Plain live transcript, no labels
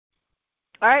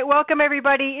All right, welcome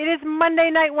everybody. It is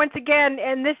Monday night once again,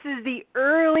 and this is the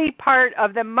early part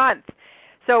of the month.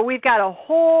 So we've got a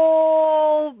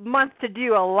whole month to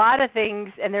do a lot of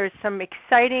things, and there's some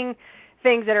exciting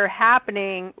things that are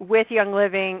happening with Young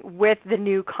Living with the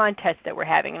new contest that we're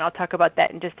having, and I'll talk about that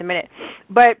in just a minute.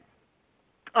 But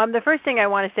the first thing I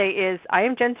want to say is I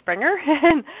am Jen Springer,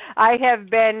 and I have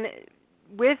been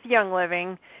with Young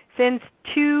Living since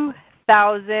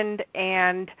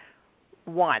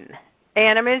 2001.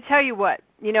 And I'm going to tell you what,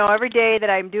 every day that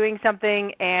I'm doing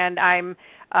something and I'm,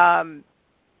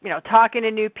 talking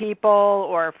to new people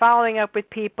or following up with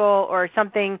people or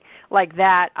something like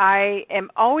that, I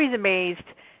am always amazed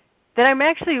that I'm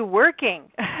actually working.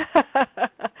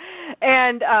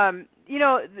 And,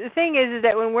 the thing is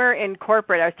that when we're in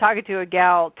corporate, I was talking to a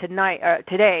gal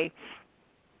today,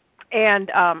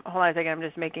 and hold on a second, I'm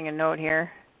just making a note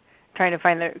here, trying to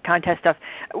find the contest stuff.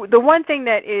 The one thing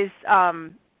that is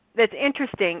that's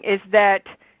interesting is that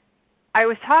I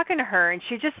was talking to her, and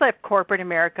she just left corporate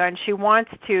America, and she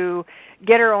wants to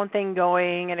get her own thing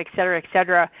going, and et cetera, et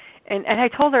cetera. And I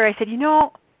told her, I said,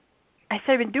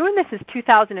 I've been doing this since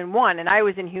 2001, and I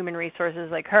was in human resources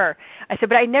like her. I said,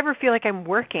 but I never feel like I'm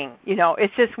working.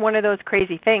 It's just one of those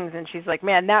crazy things. And she's like,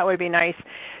 man, that would be nice.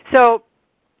 So,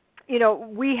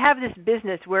 we have this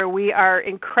business where we are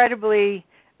incredibly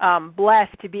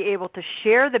blessed to be able to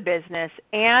share the business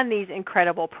and these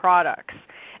incredible products.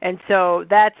 And so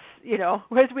that's,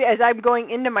 as I'm going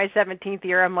into my 17th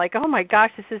year, I'm like, oh my gosh,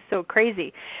 this is so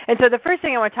crazy. And so the first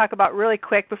thing I want to talk about really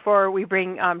quick before we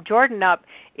bring Jordan up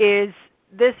is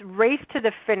this Race to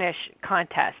the Finish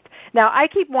contest. Now, I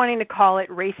keep wanting to call it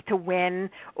Race to Win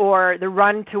or the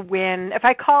Run to Win. If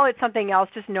I call it something else,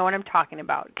 just know what I'm talking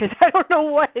about, because I don't know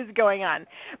what is going on.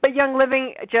 But Young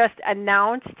Living just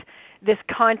announced this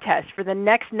contest for the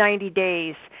next 90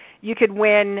 days. You could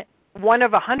win one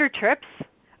of 100 trips.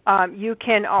 You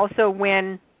can also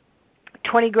win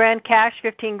 20 grand cash,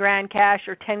 15 grand cash,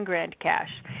 or 10 grand cash.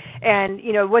 And,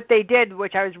 what they did,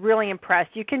 which I was really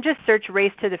impressed, you can just search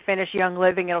Race to the Finish Young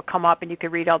Living. It'll come up, and you can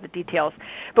read all the details.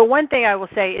 But one thing I will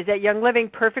say is that Young Living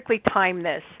perfectly timed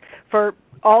this for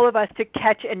all of us to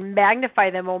catch and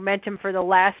magnify the momentum for the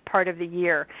last part of the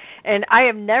year. And I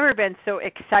have never been so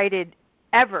excited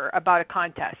ever about a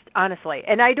contest, honestly.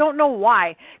 And I don't know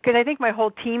why, because I think my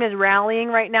whole team is rallying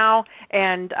right now,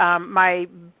 and my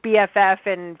BFF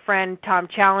and friend Tom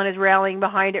Challen is rallying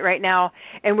behind it right now,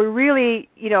 and we're really,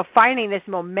 finding this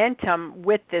momentum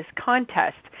with this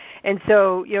contest. And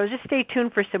so, just stay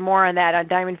tuned for some more on that on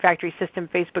Diamond Factory System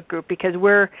Facebook group, because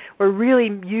we're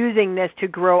really using this to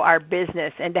grow our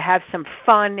business and to have some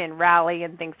fun and rally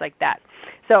and things like that.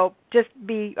 So just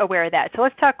be aware of that. So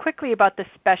let's talk quickly about the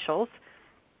specials.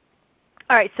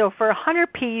 All right, so for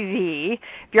 100 PV, if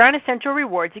you're on Essential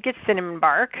Rewards, you get Cinnamon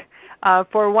Bark.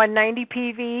 For 190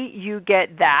 PV, you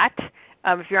get that.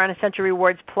 If you're on Essential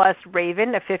Rewards plus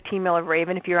Raven, a 15 mil of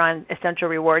Raven if you're on Essential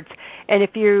Rewards. And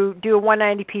if you do a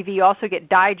 190 PV, you also get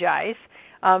DiGize.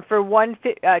 For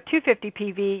 250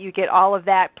 PV, you get all of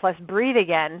that plus Breathe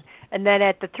Again. And then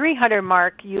at the 300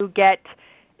 mark, you get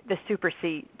the Super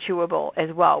C Chewable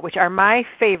as well, which are my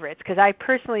favorites, because I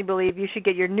personally believe you should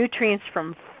get your nutrients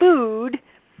from food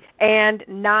and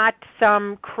not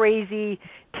some crazy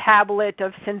tablet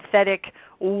of synthetic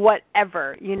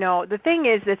whatever. The thing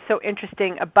is that's so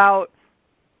interesting about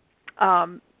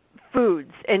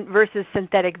foods and versus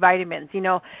synthetic vitamins.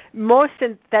 Most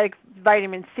synthetic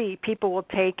vitamin C, people will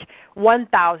take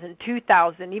 1,000,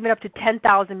 2,000, even up to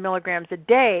 10,000 milligrams a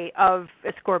day of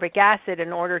ascorbic acid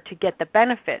in order to get the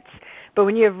benefits. But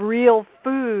when you have real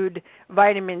food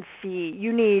vitamin C,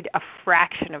 you need a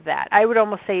fraction of that. I would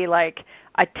almost say like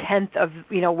a tenth of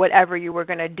whatever you were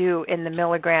going to do in the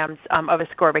milligrams of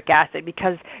ascorbic acid,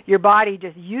 because your body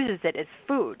just uses it as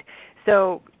food.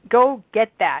 So go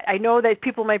get that. I know that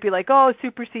people might be like, oh,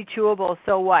 Super C Chewable,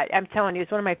 so what? I'm telling you,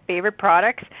 it's one of my favorite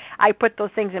products. I put those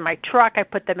things in my truck. I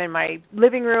put them in my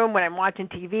living room when I'm watching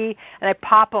TV, and I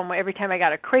pop them every time I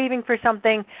got a craving for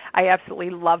something. I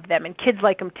absolutely love them, and kids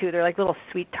like them too. They're like little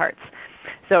sweet tarts.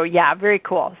 So, yeah, very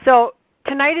cool. So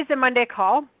tonight is the Monday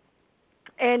call,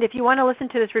 and if you want to listen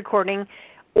to this recording,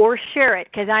 or share it,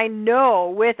 because I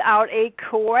know without a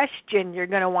question you're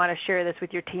going to want to share this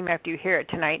with your team after you hear it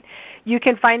tonight. You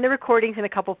can find the recordings in a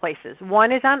couple places.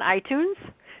 One is on iTunes,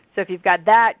 so if you've got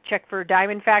that, check for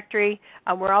Diamond Factory.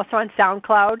 We're also on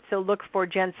SoundCloud, so look for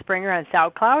Jen Springer on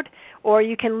SoundCloud. Or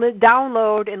you can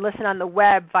download and listen on the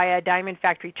web via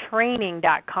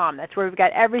diamondfactorytraining.com. That's where we've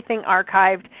got everything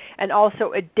archived and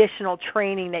also additional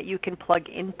training that you can plug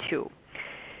into.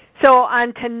 So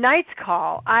on tonight's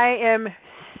call, I am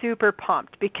super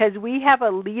pumped because we have a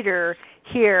leader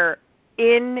here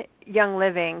in Young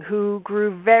Living who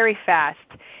grew very fast.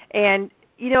 And,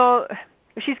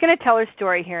 she's going to tell her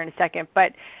story here in a second,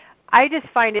 but I just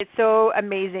find it so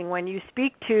amazing when you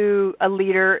speak to a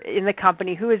leader in the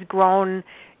company who has grown,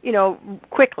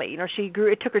 quickly. She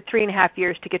grew. It took her 3.5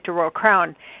 years to get to Royal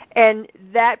Crown, and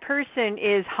that person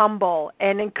is humble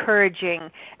and encouraging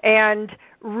and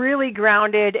really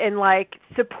grounded and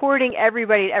supporting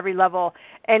everybody at every level,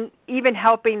 and even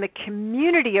helping the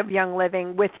community of Young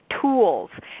Living with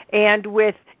tools and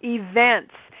with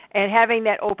events and having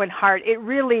that open heart. It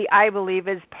really, I believe,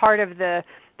 is part of the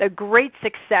great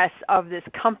success of this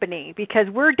company, because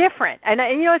we're different. And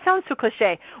it sounds so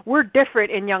cliche. We're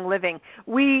different in Young Living.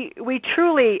 We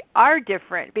truly are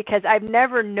different, because I've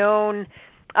never known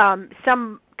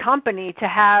some company to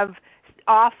have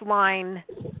offline,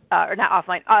 or not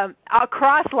offline,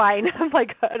 cross-line. I'm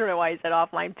I don't know why I said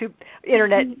offline. Too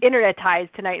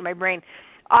internetized tonight in my brain.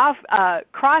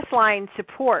 Cross-line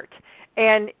support.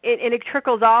 And it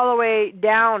trickles all the way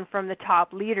down from the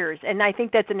top leaders. And I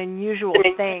think that's an unusual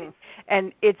thing,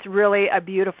 and it's really a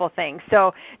beautiful thing.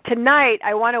 So tonight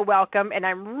I want to welcome, and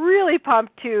I'm really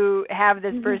pumped to have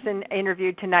this person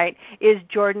interviewed tonight, is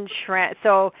Jordan Schrant.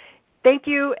 So thank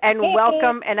you and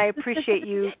welcome, and I appreciate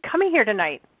you coming here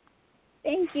tonight.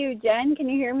 Thank you, Jen. Can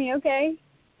you hear me okay?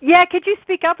 Yeah, could you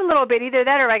speak up a little bit? Either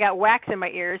that or I got wax in my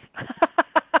ears.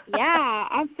 Yeah,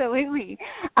 absolutely.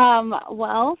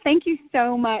 Well, thank you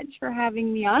so much for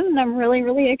having me on, and I'm really,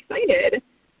 really excited.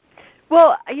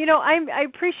 Well, I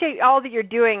appreciate all that you're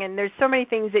doing, and there's so many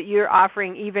things that you're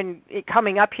offering, even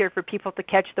coming up here for people to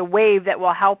catch the wave that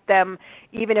will help them,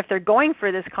 even if they're going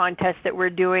for this contest that we're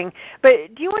doing.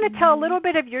 But do you want to tell a little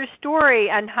bit of your story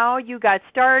on how you got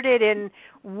started and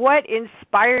what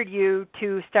inspired you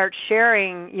to start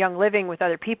sharing Young Living with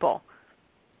other people?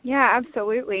 Yeah,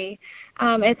 absolutely.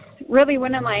 It's really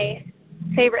one of my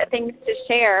favorite things to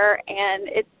share, and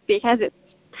it's because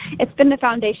it's been the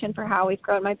foundation for how we've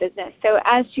grown my business. So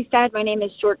as she said, my name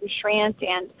is Jordan Schrant,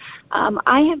 and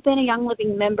I have been a Young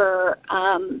Living member.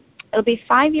 It'll be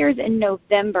 5 years in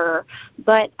November,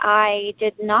 but I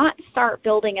did not start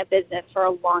building a business for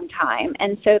a long time.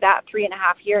 And so that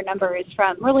 3.5-year number is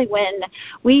from really when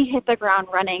we hit the ground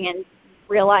running and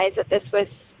realized that this was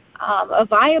a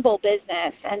viable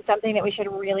business and something that we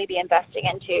should really be investing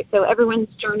into. So everyone's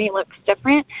journey looks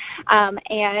different,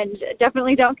 and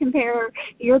definitely don't compare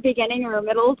your beginning or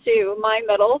middle to my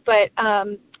middle, but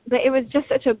it was just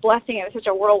such a blessing. It was such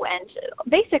a whirlwind.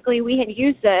 Basically, we had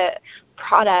used the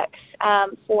products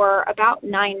for about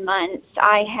 9 months.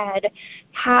 I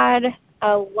had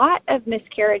a lot of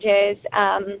miscarriages.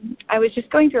 I was just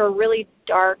going through a really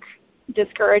dark,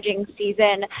 discouraging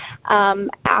season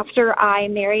after I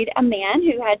married a man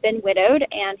who had been widowed,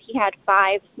 and he had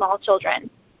 5 small children.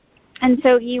 And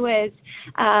so he was,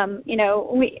 I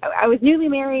was newly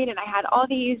married, and I had all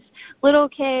these little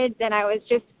kids, and I was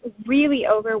just really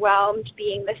overwhelmed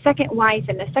being the second wife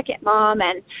and the second mom,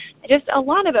 and just a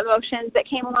lot of emotions that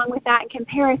came along with that, and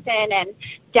comparison and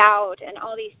doubt and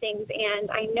all these things. And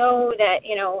I know that,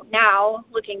 now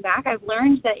looking back, I've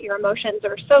learned that your emotions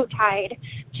are so tied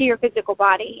to your physical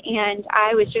body. And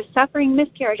I was just suffering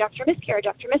miscarriage after miscarriage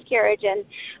after miscarriage, and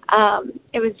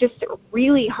it was just a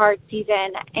really hard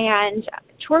season. And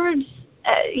towards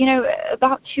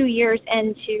about 2 years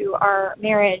into our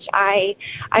marriage, I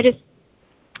just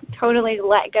totally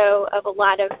let go of a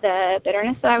lot of the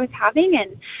bitterness that I was having,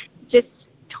 and just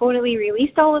totally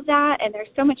released all of that. And there's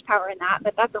so much power in that,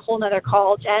 but that's a whole nother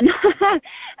call, Jen.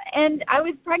 And I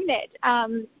was pregnant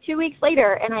 2 weeks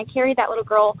later, and I carried that little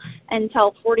girl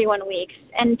until 41 weeks.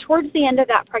 And towards the end of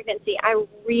that pregnancy, I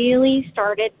really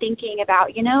started thinking about,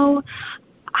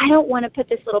 I don't want to put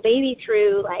this little baby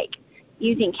through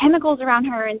using chemicals around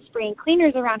her and spraying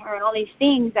cleaners around her and all these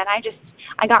things. And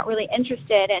I got really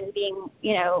interested in being,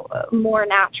 more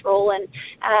natural, and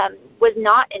was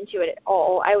not into it at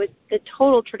all. I was the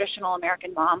total traditional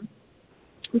American mom.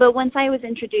 But once I was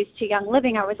introduced to Young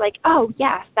Living, I was like, oh,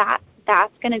 yes,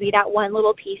 that's going to be that one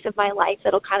little piece of my life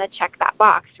that'll kind of check that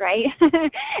box, right?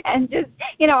 And just,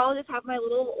 I'll just have my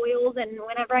little oils, and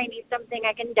whenever I need something,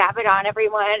 I can dab it on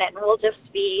everyone, and we'll just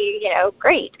be,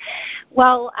 great.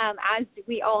 Well, as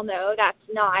we all know, that's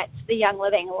not the Young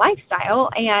Living lifestyle,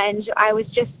 and I was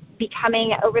just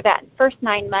becoming, over that first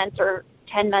 9 months or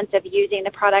 10 months of using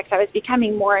the products, I was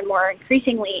becoming more and more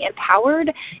increasingly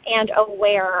empowered and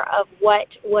aware of what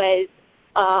was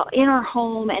in our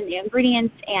home and the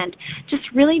ingredients, and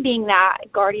just really being that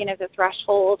guardian of the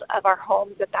threshold of our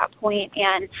homes at that point,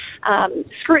 and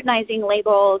scrutinizing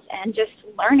labels and just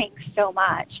learning so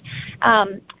much.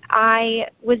 I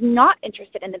was not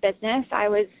interested in the business. I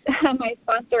was my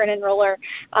sponsor and enroller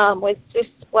was just,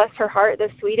 bless her heart, the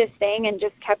sweetest thing, and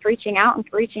just kept reaching out.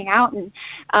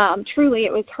 And truly,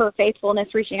 it was her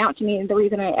faithfulness reaching out to me and the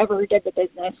reason I ever did the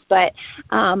business. But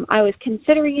I was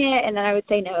considering it, and then I would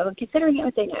say no, and considering it, I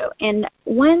would say no. And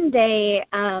one day,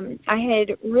 I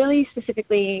had really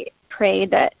specifically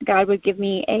prayed that God would give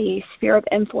me a sphere of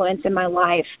influence in my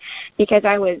life, because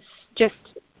I was just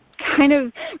kind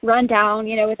of run down,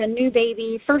 with a new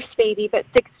baby, first baby, but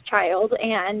sixth child,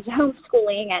 and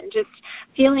homeschooling, and just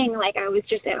feeling like I was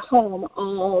just at home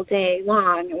all day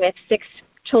long with 6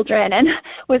 children and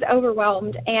was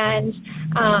overwhelmed. And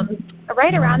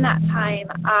right around that time,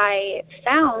 I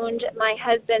found my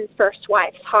husband's first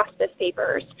wife's hospice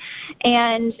papers.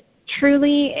 And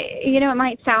truly, it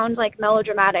might sound like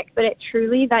melodramatic, but it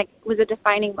truly was a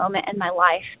defining moment in my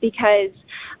life, because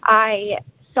I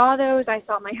saw those. I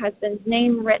saw my husband's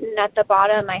name written at the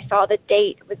bottom. I saw the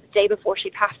date. It was the day before she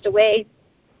passed away.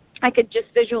 I could just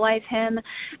visualize him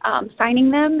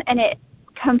signing them, and it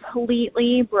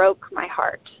completely broke my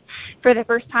heart. For the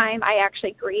first time, I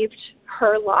actually grieved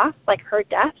her loss, like her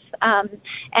death,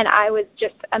 and I was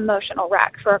just emotional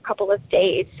wreck for a couple of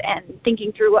days, and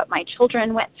thinking through what my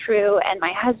children went through and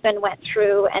my husband went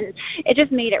through, and it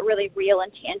just made it really real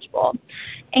and tangible.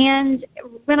 And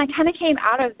when I kind of came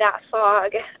out of that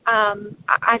fog,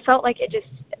 I felt like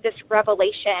this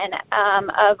revelation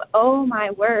of, oh my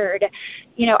word,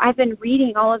 I've been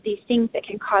reading all of these things that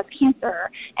can cause cancer,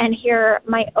 and here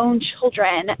my own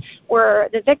children were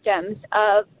the victims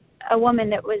of a woman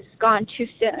that was gone too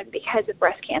soon because of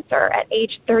breast cancer at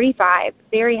age 35,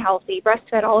 very healthy,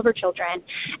 breastfed all of her children,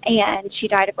 and she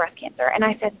died of breast cancer. And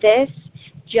I said, this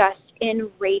just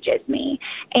enrages me.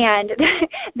 And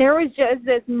there was just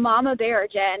this mama bear,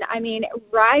 Jen,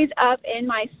 rise up in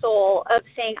my soul of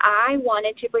saying I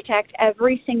wanted to protect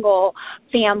every single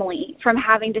family from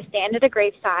having to stand at a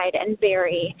graveside and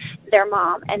bury their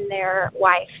mom and their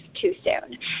wife too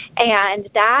soon. And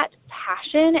that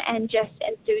passion and just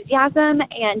enthusiasm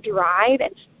and drive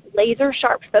and laser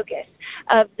sharp focus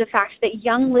of the fact that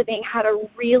Young Living had a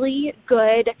really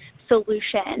good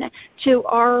solution to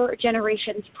our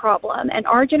generation's problem. And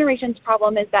our generation's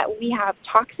problem is that we have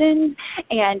toxins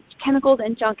and chemicals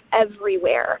and junk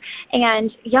everywhere.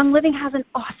 And Young Living has an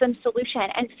awesome solution,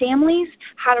 and families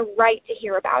had a right to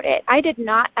hear about it. I did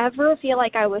not ever feel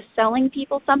like I was selling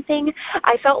people something.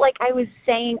 I felt like I was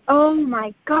saying, oh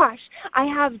my gosh, I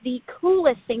have the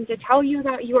coolest thing to tell you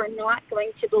that you are not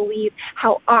going to believe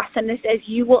how awesome this is.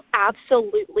 You will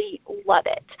absolutely love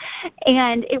it.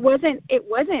 And it wasn't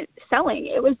selling.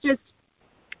 It was just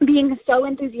being so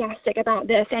enthusiastic about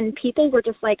this, and people were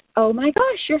just like, oh my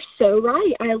gosh, you're so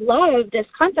right. I love this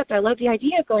concept. I love the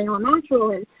idea of going all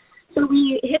natural. And so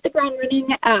we hit the ground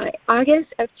running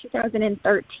August of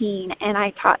 2013, and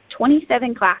I taught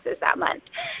 27 classes that month.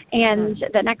 And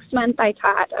the next month I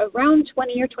taught around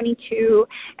 20 or 22,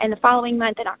 and the following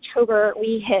month in October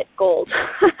we hit gold.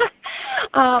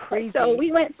 So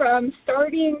we went from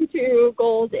starting to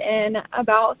gold in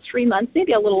about 3 months,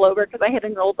 maybe a little over, because I had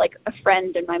enrolled like a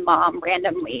friend and my mom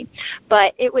randomly.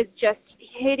 But it was just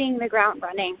hitting the ground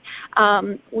running.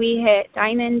 We hit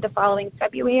diamond the following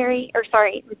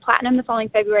platinum the following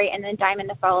February, and then diamond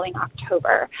the following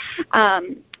October.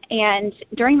 And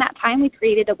during that time, we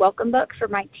created a welcome book for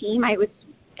my team.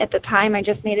 At the time, I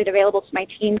just made it available to my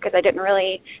team because I didn't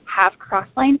really have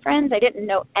Crossline friends. I didn't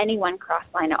know anyone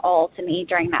Crossline at all to me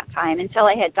during that time until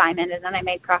I had Diamond, and then I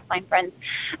made Crossline friends.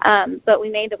 But we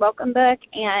made the welcome book,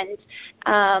 and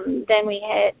then we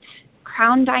hit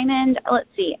Crown Diamond. Let's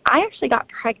see. I actually got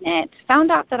pregnant,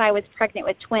 found out that I was pregnant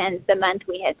with twins the month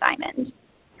we hit Diamond.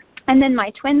 And then my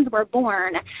twins were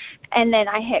born, and then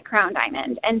I hit Crown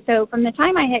Diamond. And so from the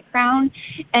time I hit Crown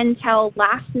until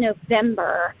last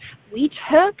November, we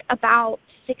took about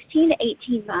 16 to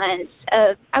 18 months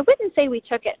of, I wouldn't say we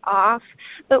took it off,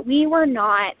 but we were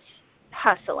not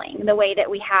hustling the way that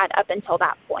we had up until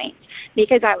that point,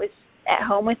 because I was at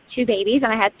home with 2 babies,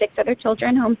 and I had 6 other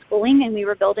children homeschooling, and we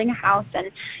were building a house,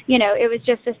 and it was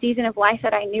just a season of life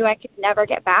that I knew I could never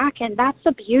get back. And that's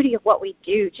the beauty of what we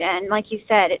do, Jen. Like you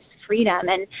said, it's freedom,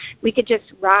 and we could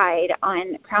just ride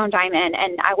on Crown Diamond,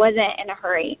 and I wasn't in a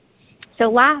hurry. So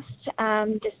last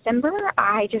December,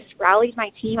 I just rallied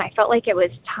my team. I felt like it was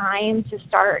time to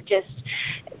start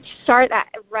that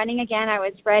running again. I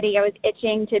was ready. I was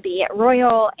itching to be at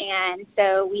Royal, and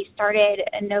so we started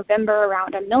in November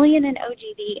around $1 million in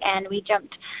OGV, and we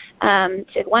jumped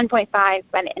to 1.5 by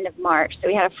the end of March. So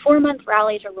we had a 4-month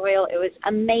rally to Royal. It was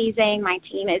amazing. My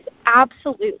team is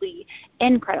absolutely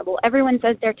incredible. Everyone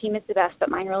says their team is the best, but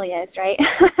mine really is, right?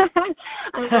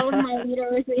 I love my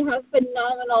leaders. We have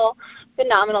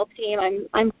phenomenal team.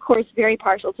 I'm of course very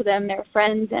partial to them. They're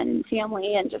friends and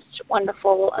family and just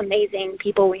wonderful, amazing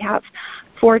people. We have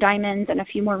 4 diamonds and a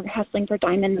few more hustling for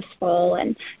diamond this fall,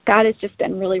 and God has just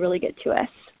been really, really good to us.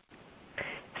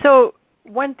 So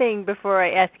one thing before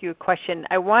I ask you a question,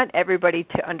 I want everybody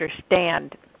to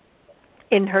understand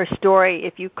in her story,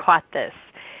 if you caught this,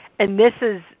 and this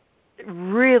is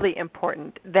really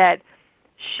important, that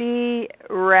she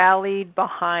rallied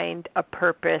behind a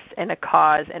purpose and a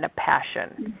cause and a passion.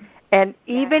 Mm-hmm. And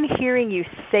even hearing you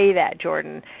say that,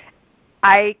 Jordan,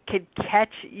 I could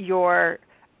catch your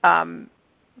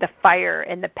the fire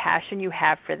and the passion you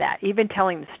have for that, even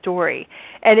telling the story.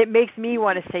 And it makes me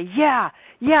want to say, yeah,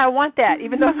 I want that,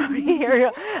 even though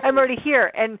I'm already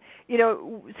here. And,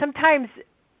 sometimes,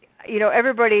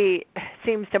 everybody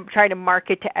seems to try to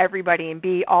market to everybody and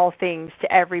be all things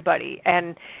to everybody.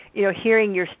 And,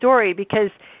 hearing your story,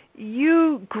 because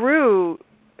you grew,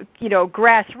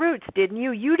 grassroots, didn't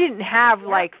you? You didn't have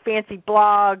like fancy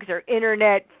blogs or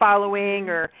internet following,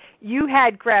 or you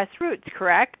had grassroots,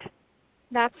 correct?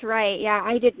 That's right. Yeah,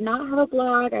 I did not have a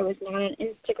blog. I was not on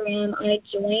Instagram. I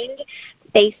joined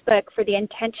Facebook for the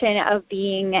intention of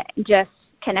being just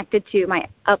connected to my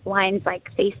uplines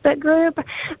Facebook group.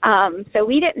 So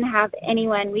we didn't have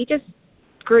anyone. We just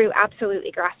grew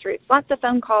absolutely grassroots. Lots of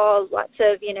phone calls, lots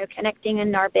of, connecting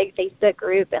in our big Facebook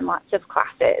group, and lots of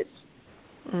classes.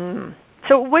 Mm.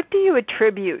 So what do you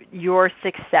attribute your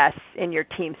success and your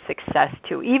team's success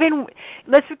to? Even,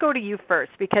 let's go to you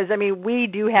first, because, we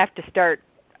do have to start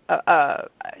a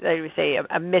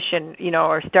mission,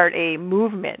 or start a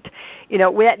movement,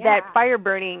 that fire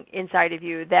burning inside of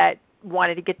you that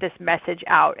wanted to get this message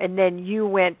out, and then you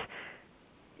went,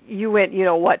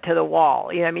 to the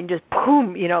wall, just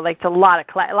boom, like a lot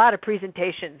of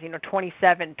presentations,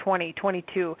 27, 20,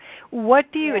 22.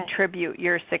 What do you attribute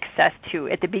your success to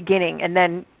at the beginning, and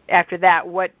then after that,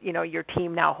 what, your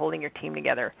team now holding your team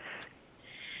together?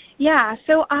 Yeah,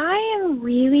 so I am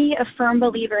really a firm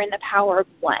believer in the power of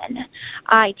one.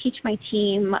 I teach my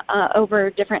team over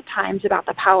different times about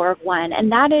the power of one,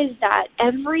 and that is that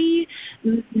every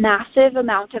massive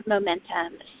amount of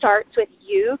momentum starts with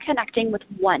you connecting with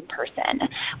one person,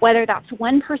 whether that's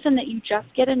one person that you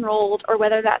just get enrolled, or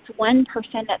whether that's one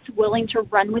person that's willing to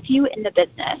run with you in the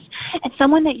business. It's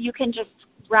someone that you can just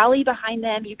rally behind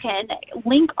them. You can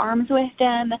link arms with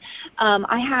them.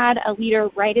 I had a leader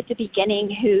right at the beginning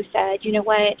who said, you know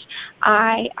what,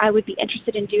 I would be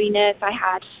interested in doing this. I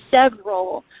had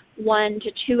several 1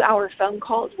 to 2 hour phone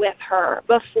calls with her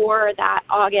before that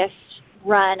August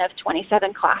run of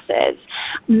 27 classes.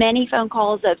 Many phone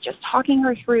calls of just talking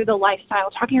her through the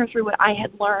lifestyle, talking her through what I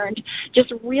had learned,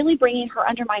 just really bringing her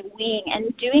under my wing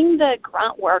and doing the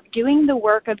grunt work, doing the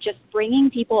work of just bringing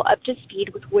people up to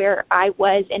speed with where I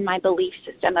was in my belief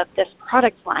system of this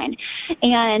product line.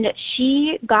 And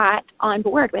she got on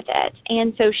board with it.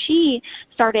 And so she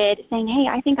started saying, hey,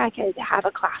 I think I could have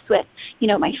a class with,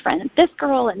 my friend, this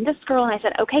girl and this girl. And I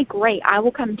said, okay, great. I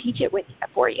will come teach it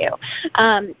for you.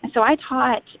 So I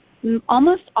taught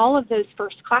almost all of those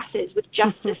first classes with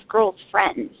just this girl's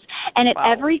friends. And at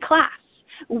every class,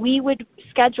 we would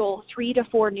schedule 3 to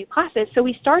 4 new classes. So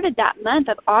we started that month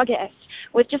of August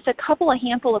with just a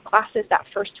handful of classes that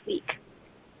first week.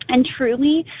 And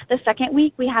truly, the second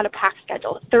week, we had a packed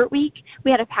schedule. The third week,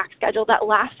 we had a packed schedule. That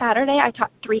last Saturday, I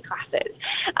taught 3 classes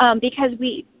because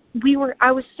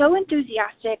I was so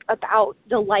enthusiastic about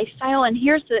the lifestyle. And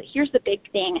here's the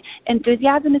big thing.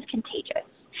 Enthusiasm is contagious.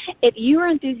 If you are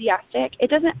enthusiastic, it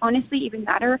doesn't honestly even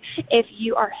matter if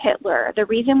you are Hitler. The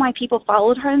reason why people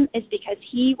followed him is because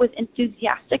he was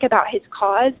enthusiastic about his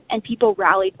cause and people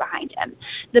rallied behind him.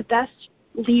 The best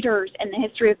leaders in the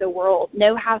history of the world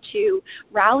know how to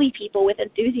rally people with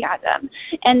enthusiasm.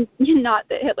 And not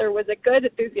that Hitler was a good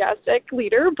enthusiastic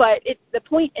leader, but the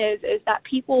point is that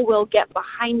people will get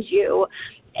behind you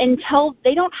until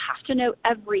they don't have to know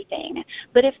everything.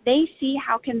 But if they see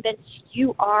how convinced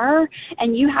you are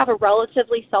and you have a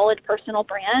relatively solid personal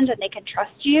brand and they can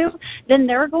trust you, then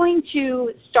they're going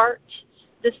to start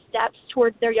the steps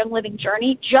towards their Young Living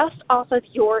journey just off of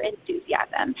your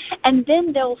enthusiasm. And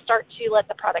then they'll start to let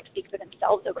the product speak for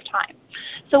themselves over time.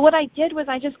 So what I did was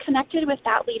I just connected with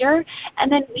that leader,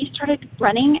 and then we started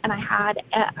running, and I had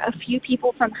a few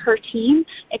people from her team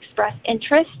express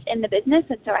interest in the business,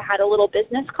 and so I had a little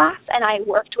business class, and I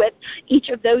worked with each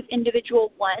of those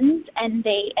individual ones, and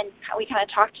we kind of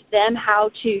talked to them how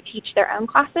to teach their own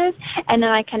classes, and then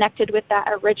I connected with that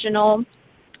original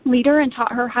leader and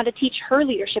taught her how to teach her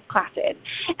leadership classes.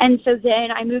 And so then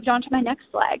I moved on to my next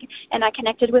leg, and I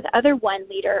connected with other one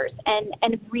leaders,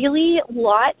 and really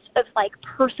lots of like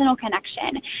personal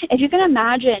connection. If you can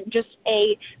imagine just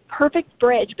a perfect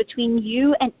bridge between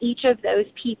you and each of those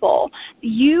people,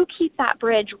 you keep that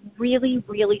bridge really,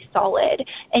 really solid,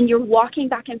 and you're walking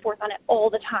back and forth on it all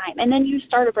the time. And then you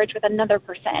start a bridge with another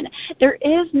person. There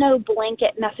is no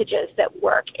blanket messages that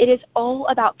work. It is all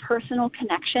about personal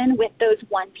connection with those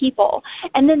one people.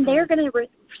 And then they're going to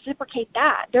reciprocate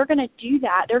that. They're going to do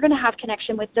that. They're going to have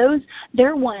connection with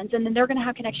their ones, and then they're going to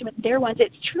have connection with their ones.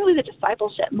 It's truly the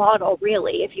discipleship model,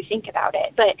 really, if you think about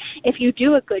it. But if you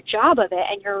do a good job of it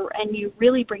and you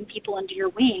really bring people under your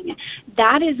wing,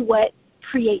 that is what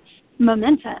creates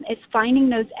momentum. It's finding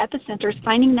those epicenters,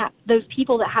 finding those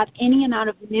people that have any amount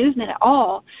of movement at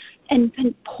all, and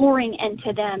pouring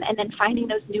into them, and then finding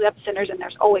those new epicenters, and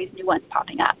there's always new ones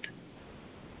popping up.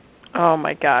 Oh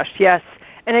my gosh, yes.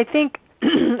 And I think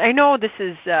I know this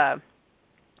is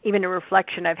even a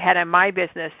reflection I've had on my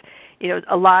business. You know,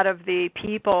 a lot of the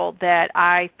people that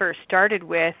I first started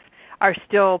with are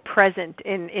still present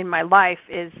in my life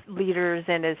as leaders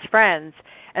and as friends.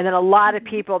 And then a lot of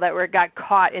people that got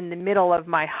caught in the middle of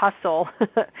my hustle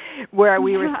where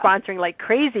we were sponsoring like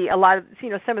crazy, a lot of,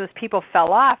 some of those people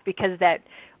fell off because that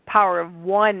power of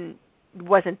one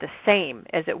wasn't the same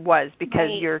as it was, because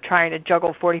you're trying to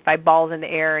juggle 45 balls in the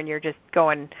air and you're just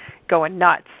going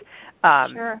nuts.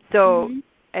 So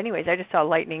anyways, I just saw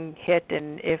lightning hit,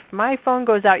 and if my phone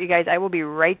goes out, you guys, I will be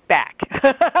right back.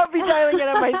 I'll be dialing it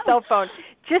on my cell phone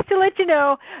just to let you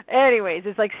know. Anyways,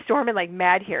 it's like storming like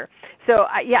mad here. So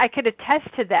I could attest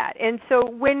to that. And so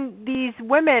when these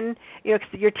women,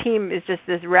 your team is just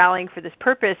this rallying for this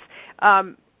purpose,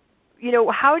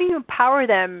 how do you empower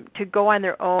them to go on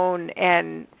their own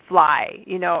and fly,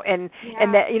 and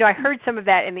that, I heard some of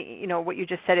that in the, what you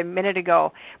just said a minute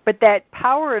ago, but that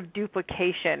power of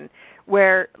duplication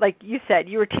where, like you said,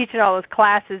 you were teaching all those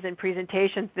classes and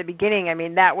presentations at the beginning. I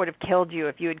mean, that would have killed you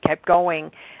if you had kept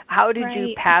going. How did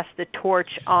you pass the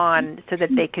torch on so that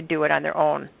they could do it on their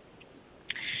own?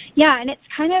 Yeah, and it's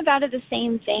kind of out of the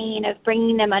same vein of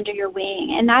bringing them under your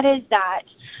wing, and that is that,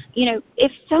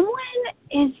 if someone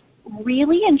is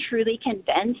really and truly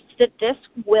convinced that this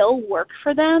will work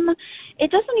for them, it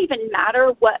doesn't even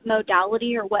matter what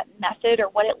modality or what method or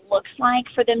what it looks like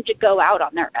for them to go out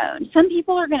on their own. Some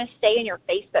people are going to stay in your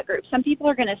Facebook group. Some people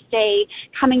are going to stay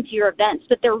coming to your events,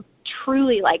 but they're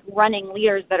truly like running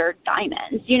leaders that are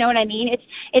diamonds. You know what I mean?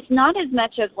 It's not as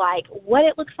much of like what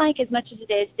it looks like as much as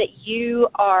it is that you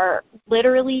are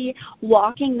literally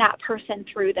walking that person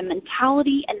through the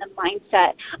mentality and the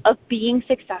mindset of being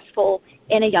successful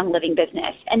in a Young Living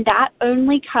business. And that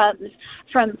only comes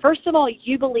from, first of all,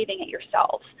 you believing it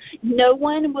yourself. No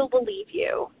one will believe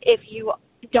you if you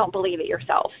don't believe it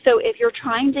yourself. So if you're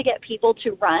trying to get people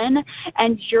to run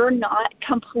and you're not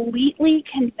completely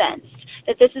convinced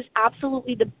that this is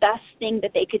absolutely the best thing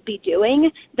that they could be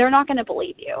doing, they're not going to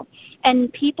believe you.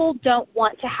 And people don't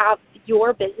want to have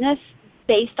your business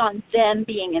based on them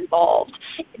being involved.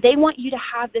 They want you to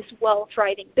have this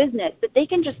well-thriving business that they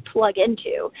can just plug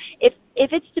into. If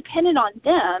it's dependent on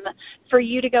them for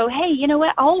you to go, hey, you know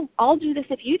what, I'll do this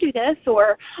if you do this,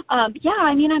 or I'm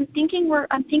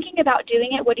thinking about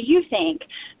doing it. What do you think?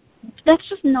 That's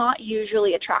just not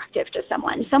usually attractive to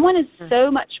someone. Someone is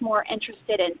so much more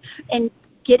interested in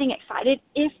getting excited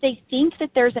if they think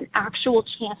that there's an actual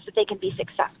chance that they can be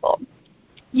successful.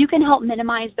 You can help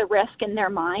minimize the risk in their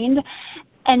mind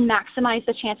and maximize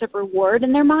the chance of reward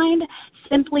in their mind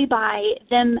simply by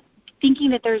them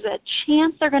thinking that there's a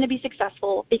chance they're going to be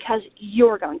successful because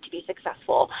you're going to be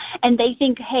successful. And they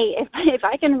think, hey, if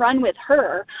I can run with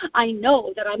her, I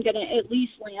know that I'm going to at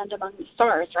least land among the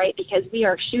stars, right? Because we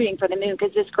are shooting for the moon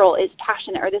because this girl is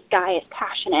passionate or this guy is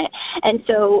passionate. And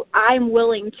so I'm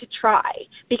willing to try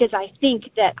because I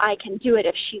think that I can do it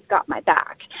if she's got my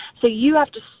back. So you have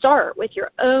to start with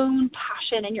your own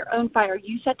passion and your own fire.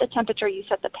 You set the temperature, you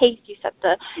set the pace, you set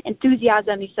the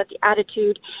enthusiasm, you set the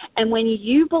attitude. And when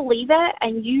you believe it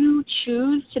and you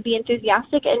choose to be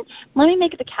enthusiastic, and let me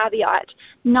make the caveat,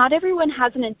 not everyone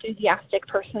has an enthusiastic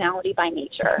personality by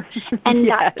nature, and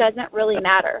that doesn't really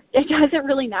matter. It doesn't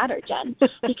really matter, Jen,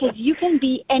 because you can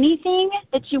be anything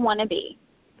that you want to be.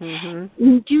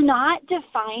 Mm-hmm. Do not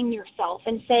define yourself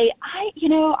and say,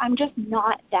 I'm just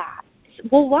not that.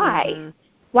 Well, why? Mm-hmm.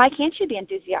 Why can't you be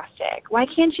enthusiastic? Why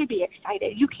can't you be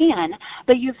excited? You can,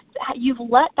 but you've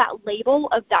let that label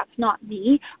of that's not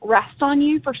me rest on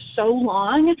you for so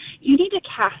long. You need to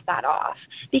cast that off,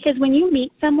 because when you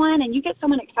meet someone and you get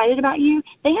someone excited about you,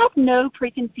 they have no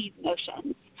preconceived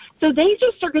notions. So they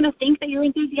just are going to think that you're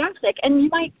enthusiastic, and you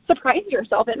might surprise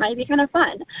yourself. It might be kind of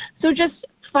fun. So just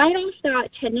fight off that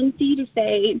tendency to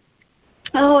say,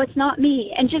 oh, it's not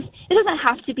me. And just, it doesn't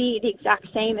have to be the exact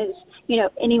same as,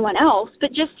 anyone else,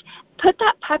 but just put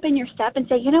that pep in your step and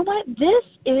say, you know what, this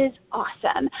is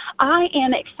awesome. I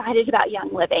am excited about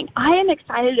Young Living. I am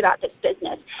excited about this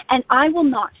business, and I will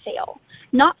not fail.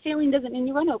 Not failing doesn't mean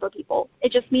you run over people.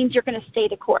 It just means you're going to stay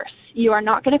the course. You are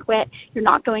not going to quit. You're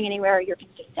not going anywhere. You're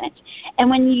consistent. And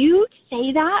when you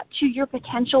say that to your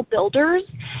potential builders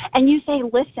and you say,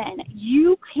 listen,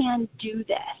 you can do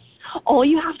this. All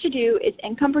you have to do is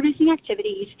income-producing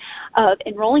activities of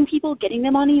enrolling people, getting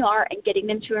them on ER, and getting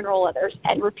them to enroll others,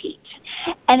 and repeat.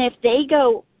 And if they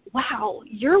go, wow,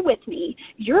 you're with me,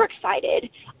 you're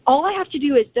excited, all I have to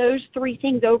do is those 3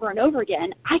 things over and over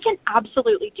again, I can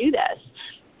absolutely do this.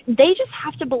 They just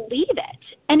have to believe it.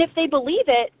 And if they believe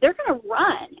it, they're going to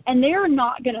run, and they're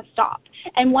not going to stop.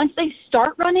 And once they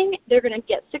start running, they're going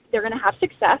to have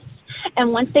success.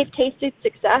 And once they've tasted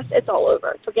success, it's all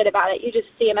over. Forget about it. You just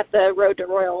see them at the Road to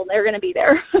Royal, and they're going to be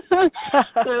there.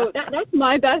 So that's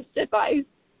my best advice.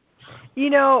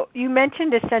 You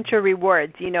mentioned Essential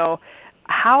Rewards.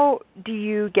 How do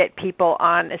you get people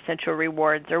on Essential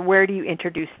Rewards, or where do you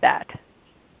introduce that?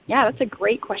 Yeah, that's a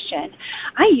great question.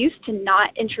 I used to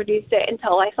not introduce it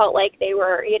until I felt like they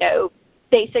were,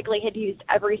 basically had used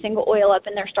every single oil up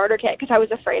in their starter kit, because I was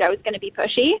afraid I was going to be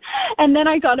pushy. And then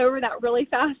I got over that really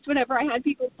fast whenever I had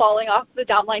people falling off the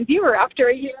downline viewer after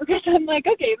a year, because I'm like,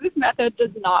 okay, this method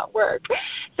does not work.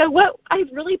 So what I've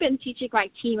really been teaching my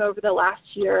team over the last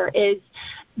year is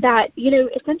that,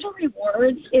 Essential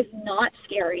Rewards is not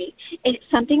scary. It's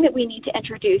something that we need to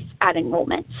introduce at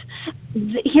enrollment.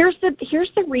 Here's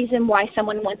the reason why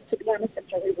someone wants to be on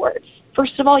Essential Rewards.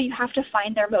 First of all, you have to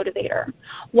find their motivator.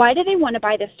 Why do they want to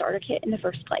buy this starter kit in the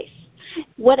first place?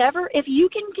 If you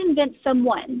can convince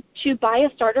someone to buy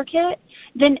a starter kit,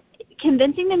 then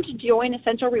convincing them to join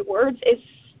Essential Rewards is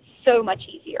so much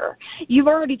easier. You've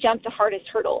already jumped the hardest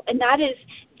hurdle, and that is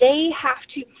they have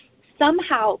to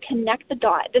somehow connect the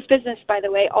dot. This business, by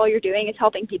the way, all you're doing is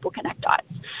helping people connect dots.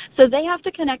 So they have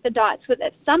to connect the dots with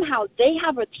it. Somehow they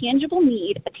have a tangible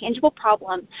need, a tangible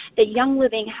problem that Young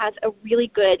Living has a really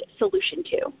good solution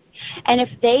to. And if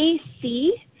they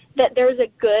see that there's a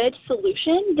good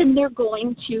solution, then they're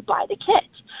going to buy the kit.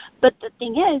 But the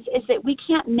thing is that we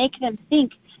can't make them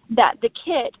think that the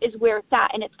kit is where it's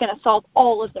at and it's going to solve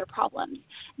all of their problems.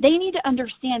 They need to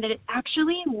understand that it's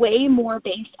actually way more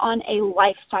based on a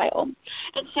lifestyle.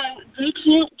 And so they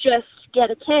can't just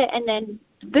get a kit and then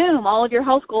boom, all of your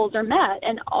health goals are met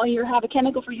and all you have a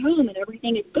chemical-free home and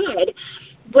everything is good.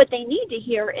 What they need to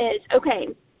hear is, okay,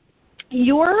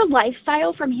 your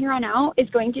lifestyle from here on out is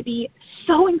going to be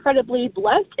so incredibly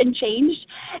blessed and changed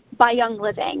by Young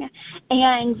Living.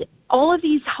 And all of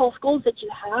these health goals that you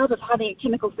have of having a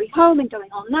chemical-free home and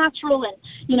going all natural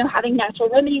and, having natural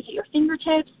remedies at your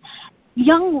fingertips,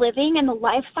 Young Living and the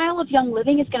lifestyle of Young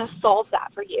Living is going to solve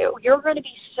that for you. You're going to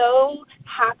be so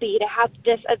happy to have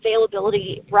this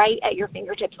availability right at your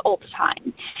fingertips all the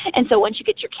time. And so once you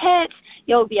get your kit,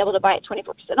 you'll be able to buy it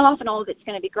 24% off, and all of it's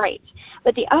going to be great.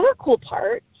 But the other cool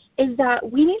part is that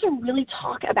we need to really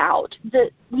talk about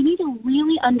we need to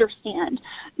really understand,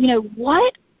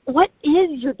 what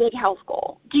is your big health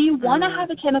goal? Do you want to have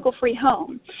a chemical-free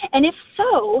home? And if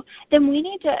so, then you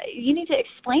need to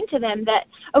explain to them that,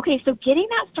 okay, so getting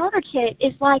that starter kit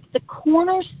is like the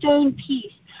cornerstone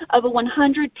piece of a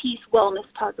 100-piece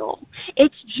wellness puzzle.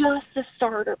 It's just the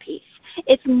starter piece.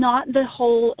 It's not the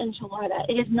whole enchilada.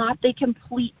 It is not the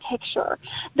complete picture.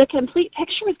 The complete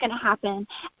picture is going to happen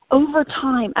over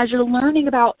time, as you're learning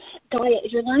about diet,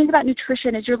 as you're learning about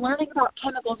nutrition, as you're learning about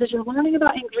chemicals, as you're learning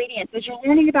about ingredients, as you're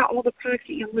learning about all the products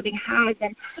that Young Living has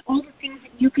and all the things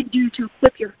that you can do to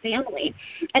equip your family.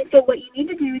 And so what you need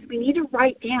to do is we need to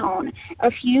write down a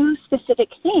few specific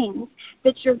things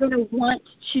that you're going to want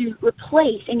to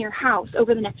replace in your house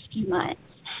over the next few months.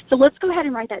 So let's go ahead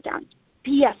and write that down.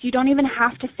 P.S. You don't even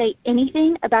have to say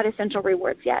anything about Essential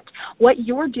Rewards yet. What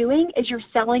you're doing is you're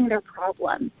selling their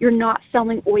problem. You're not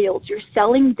selling oils. You're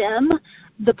selling them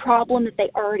the problem that they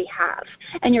already have,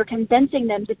 and you're convincing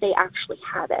them that they actually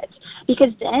have it.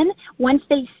 Because then once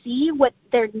they see what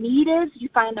their need is, you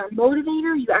find their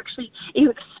motivator,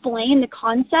 you explain the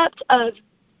concept of,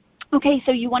 okay,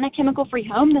 so you want a chemical-free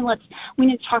home, then we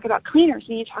need to talk about cleaners.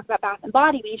 We need to talk about Bath and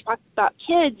Body. We need to talk about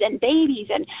kids and babies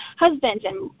and husbands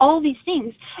and all these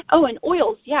things. Oh, and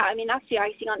oils. Yeah, I mean, that's the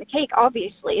icing on the cake,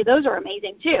 obviously. Those are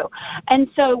amazing, too. And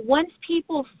so once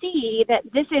people see that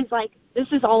this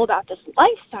is all about this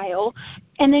lifestyle,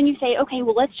 and then you say, okay,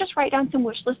 well, let's just write down some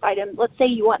wish list items. Let's say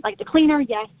you want like the cleaner,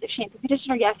 yes, the shampoo,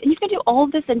 conditioner, yes, and you can do all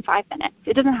of this in 5 minutes.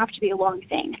 It doesn't have to be a long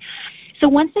thing. So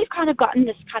once they've kind of gotten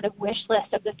this kind of wish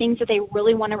list of the things that they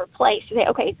really want to replace, you say,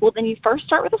 okay, well, then you first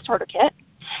start with a starter kit.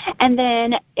 And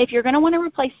then if you're going to want to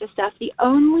replace this stuff, the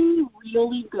only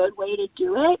really good way to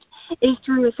do it is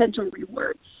through Essential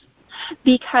Rewards,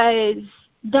 because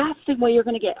that's the way you're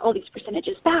going to get all these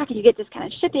percentages back, and you get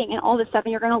discounted shipping and all this stuff,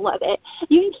 and you're going to love it.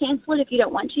 You can cancel it if you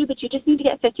don't want to, but you just need to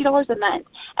get $50 a month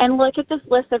and look at this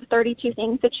list of 32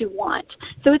 things that you want.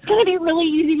 So it's going to be really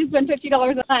easy to spend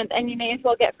 $50 a month, and you may as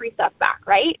well get free stuff back,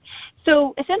 right?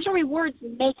 So Essential Rewards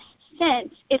makes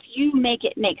sense if you make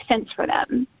it make sense for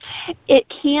them.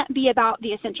 It can't be about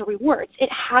the Essential Rewards.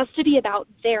 It has to be about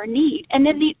their need. And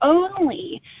then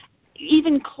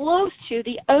even close to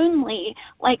the only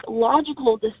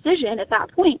logical decision at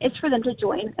that point is for them to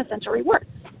join Essential Rewards.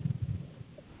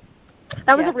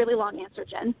 That was a really long answer,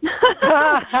 Jen.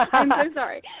 I'm so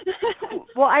sorry.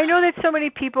 Well, I know that so many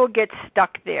people get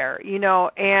stuck there,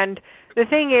 and the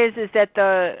thing is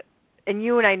that and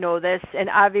you and I know this, and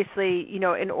obviously,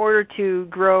 in order to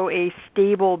grow a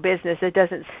stable business that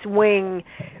doesn't swing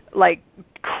like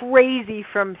crazy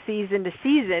from season to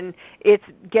season, it's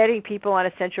getting people on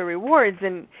Essential Rewards,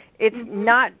 and it's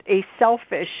not a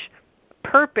selfish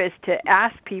purpose to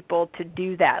ask people to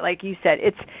do that. Like you said,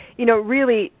 it's,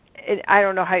 really, I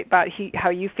don't know how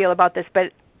you feel about this,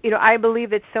 but, I believe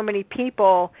that so many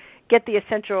people get the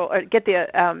essential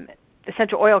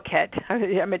oil kit.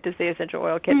 I meant to say essential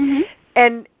oil kit.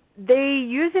 And they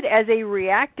use it as a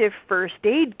reactive first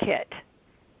aid kit.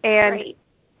 And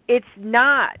it's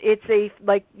not. It's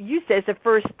like you said, it's a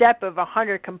first step of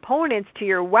 100 components to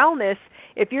your wellness.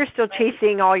 If you're still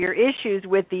chasing all your issues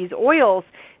with these oils,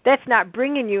 that's not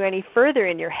bringing you any further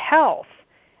in your health.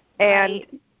 And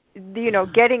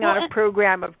getting on a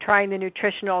program of trying the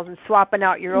nutritionals and swapping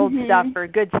out your old stuff for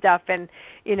good stuff. And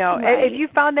have you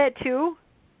found that too?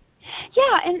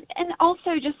 Yeah, and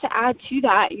also just to add to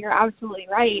that, you're absolutely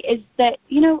right, is that,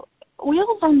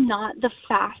 oils are not the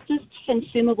fastest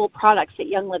consumable products that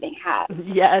Young Living has.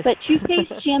 Yes. But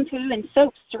toothpaste, shampoo, and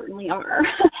soaps certainly are.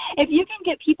 If you can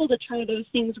get people to try those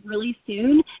things really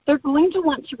soon, they're going to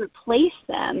want to replace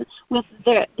them with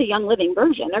the Young Living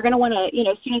version. They're going to want to,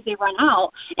 as soon as they run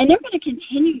out, and they're going to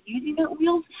continue using their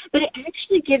oils, but it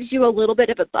actually gives you a little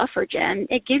bit of a buffer, Jen.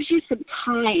 It gives you some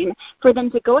time for them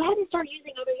to go ahead and start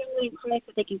using other Young Living products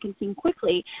that they can consume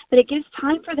quickly, but it gives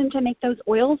time for them to make those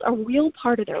oils a real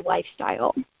part of their lifestyle.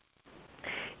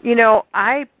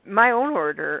 My own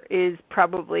order is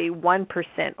probably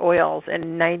 1% oils and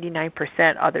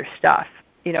 99% other stuff,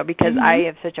 because I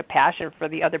have such a passion for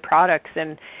the other products,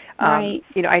 and I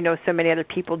know so many other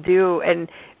people do.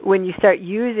 And when you start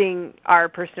using our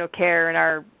personal care and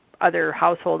our other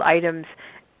household items,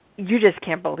 you just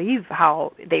can't believe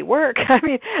how they work. I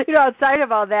mean, outside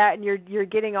of all that, and you're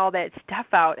getting all that stuff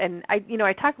out. And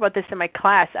I talk about this in my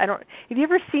class. Have you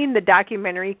ever seen the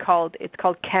documentary called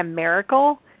Chem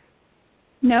Miracle?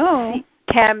 No.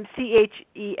 Chem,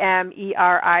 CHEMERICAL.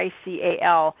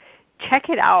 Check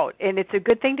it out, and it's a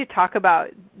good thing to talk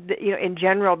about, in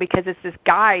general, because it's this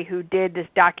guy who did this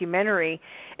documentary,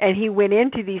 and he went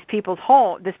into this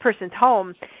person's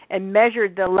home, and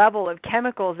measured the level of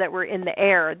chemicals that were in the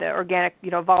air, the organic,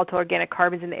 volatile organic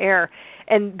carbons in the air,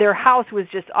 and their house was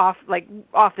just off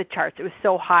the charts. It was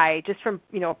so high, just from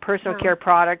personal care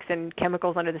products and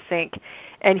chemicals under the sink,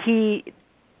 and he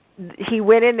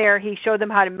went in there. He showed them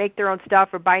how to make their own stuff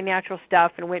or buy natural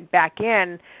stuff, and went back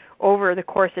in over the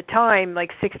course of time,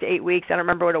 like 6 to 8 weeks, I don't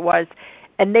remember what it was,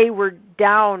 and they were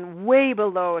down way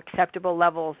below acceptable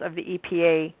levels of the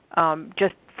EPA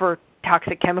just for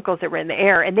toxic chemicals that were in the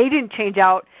air. And they didn't change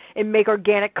out and make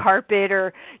organic carpet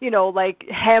or, like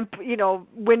hemp,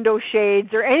 window shades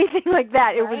or anything like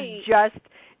that. It was just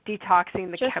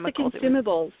detoxing the chemicals. Just the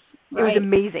consumables. It was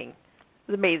amazing. It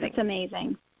was amazing. It's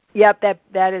amazing. Yep,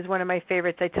 that is one of my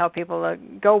favorites. I tell people to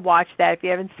go watch that if you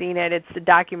haven't seen it. It's a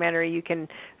documentary. You can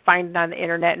find it on the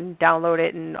internet and download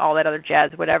it and all that other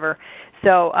jazz, whatever.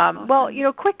 So, well,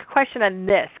 quick question on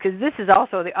this, because this is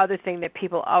also the other thing that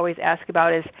people always ask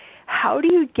about is how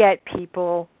do you get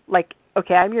people like,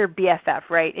 okay, I'm your BFF,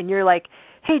 right? And you're like,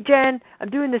 hey, Jen, I'm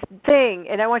doing this thing,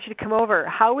 and I want you to come over.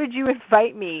 How would you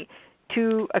invite me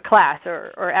to a class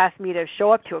or ask me to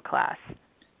show up to a class?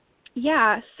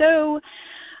 Yeah, so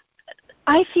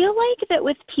I feel like that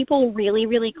with people really,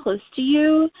 really close to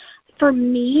you, for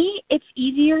me, it's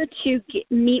easier to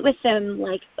meet with them,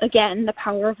 like, again, the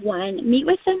power of one, meet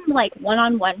with them, like,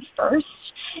 one-on-one first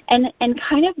and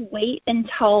kind of wait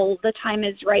until the time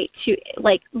is right to,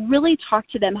 like, really talk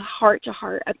to them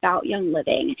heart-to-heart about Young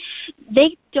Living.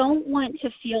 They don't want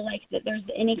to feel like that there's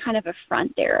any kind of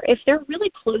affront there. If they're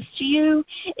really close to you,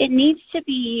 it needs to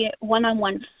be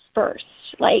one-on-one first.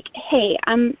 Like, hey,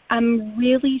 I'm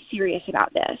really serious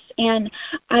about this, and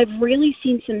I've really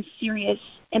seen some serious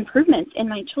improvements in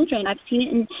my children. I've seen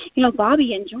it in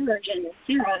Bobby and George and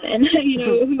Sarah and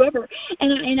whoever,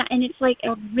 and it's like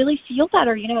I really feel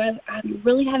better. I'm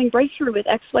really having breakthrough with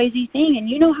XYZ thing,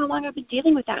 and how long I've been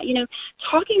dealing with that.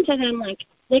 Talking to them like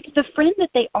the friend that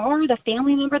they are, the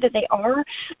family member that they are,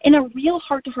 in a real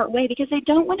heart-to-heart way, because they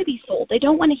don't want to be sold. They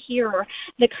don't want to hear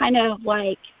the kind of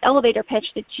like elevator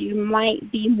pitch that you might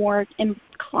be more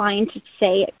inclined to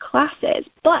say at classes.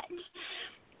 But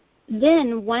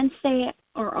then once they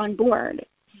are on board,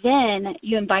 then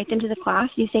you invite them to the class.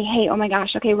 You say, hey, oh my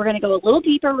gosh, okay, we're going to go a little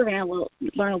deeper. We're going to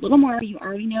learn a little more. You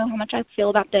already know how much I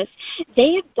feel about this.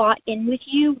 They have bought in with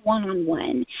you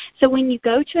one-on-one. So when you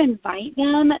go to invite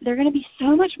them, they're going to be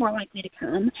so much more likely to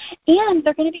come, and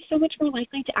they're going to be so much more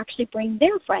likely to actually bring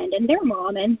their friend and their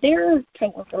mom and their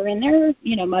coworker and their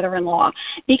mother-in-law,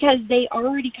 because they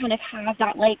already kind of have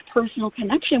that like personal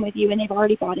connection with you, and they've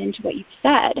already bought into what you've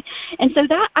said. And so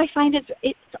that I find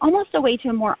it's almost a way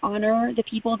to more honor the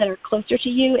people that are closer to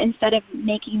you, instead of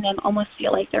making them almost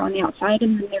feel like they're on the outside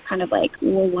and then they're kind of like,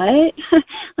 well, what?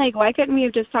 Like, why couldn't we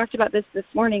have just talked about this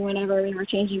morning whenever we were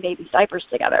changing baby's diapers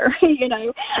together?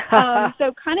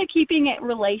 So kind of keeping it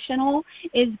relational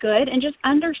is good, and just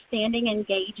understanding and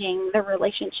gauging the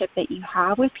relationship that you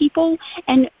have with people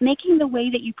and making the way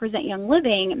that you present Young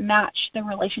Living match the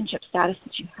relationship status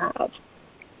that you have.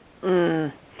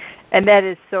 And that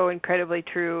is so incredibly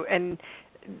true. And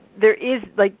there is,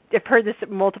 like, I've heard this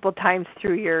multiple times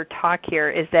through your talk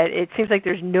here, is that it seems like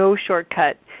there's no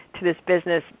shortcut to this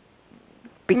business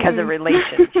because of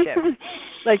relationships.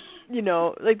 like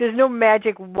there's no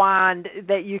magic wand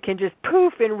that you can just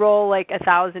poof enroll like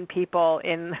 1,000 people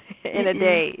in a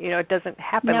day. It doesn't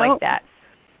happen like that.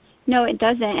 No, it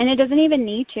doesn't, and it doesn't even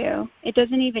need to.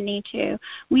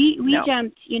 We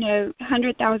jumped,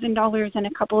 $100,000 in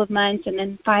a couple of months, and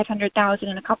then $500,000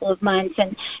 in a couple of months,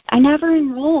 and I never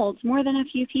enrolled more than a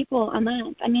few people a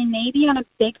month. I mean, maybe on a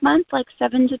big month, like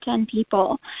 7 to 10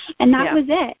 people, and that was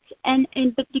it.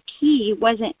 But the key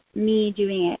wasn't me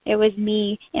doing it. It was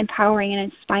me empowering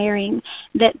and inspiring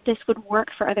that this would work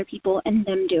for other people and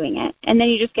them doing it. And then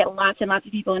you just get lots and lots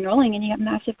of people enrolling, and you have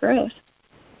massive growth.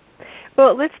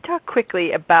 Well, let's talk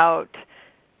quickly about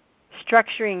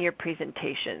structuring your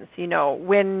presentations.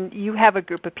 When you have a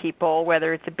group of people,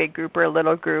 whether it's a big group or a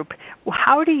little group,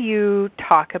 how do you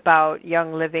talk about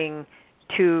Young Living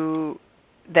to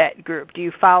that group? Do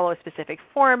you follow a specific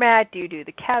format? Do you do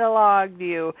the catalog? Do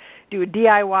you do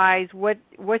DIYs?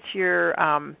 What's your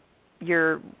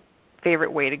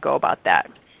favorite way to go about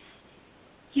that?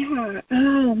 Yeah.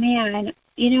 Oh, man.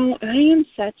 I am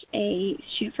such a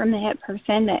shoot-from-the-hip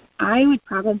person that I would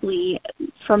probably,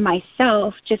 for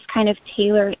myself, just kind of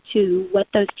tailor it to what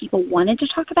those people wanted to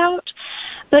talk about.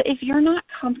 But if you're not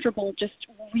comfortable just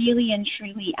really and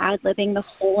truly ad-libbing the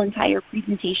whole entire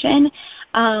presentation,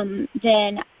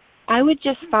 then I would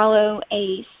just follow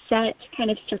a set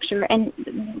kind of structure. And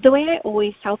the way I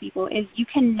always tell people is you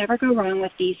can never go wrong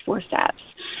with these 4 steps.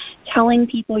 Telling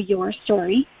people your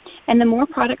story. And the more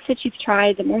products that you've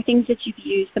tried, the more things that you've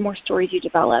used, the more stories you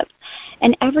develop.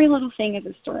 And every little thing is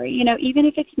a story. Even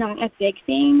if it's not a big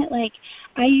thing, like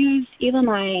I used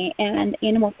Elamai and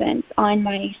Animal Sense on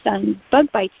my son's bug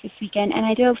bites this weekend, and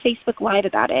I did a Facebook Live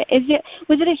about it.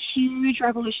 Was it a huge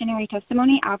revolutionary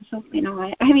testimony? Absolutely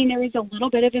not. I mean, there was a little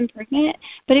bit of improvement,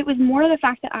 but it was more the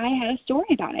fact that I had a story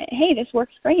about it. Hey, this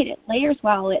works great. It layers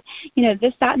well. It,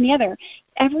 this, that, and the other.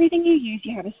 Everything you use,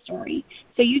 you have a story.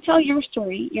 So you tell your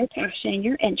story, your passion,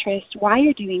 your interest, why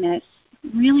you're doing this,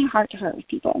 really heart-to-heart with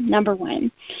people, number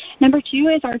 1. Number 2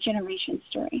 is our generation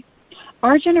story.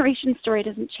 Our generation story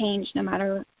doesn't change no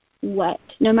matter what,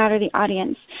 no matter the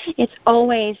audience. It's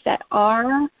always that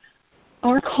our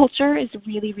our culture is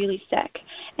really, really sick,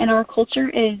 and our culture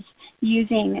is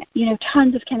using,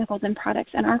 tons of chemicals and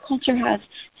products, and our culture has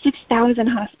 6,000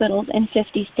 hospitals in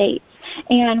 50 states,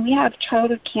 and we have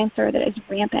childhood cancer that is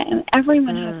rampant, and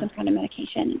everyone has some kind of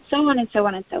medication, and so on and so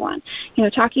on and so on.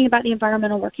 Talking about the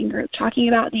Environmental Working Group, talking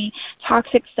about the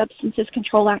Toxic Substances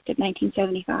Control Act of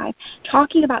 1975,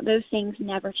 talking about those things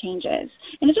never changes.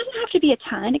 And it doesn't have to be a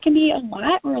ton. It can be a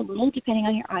lot or a little depending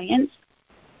on your audience.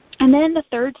 And then the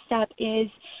third step is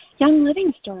Young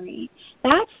Living story.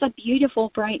 That's a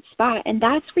beautiful, bright spot, and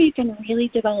that's where you can really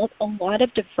develop a lot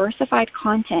of diversified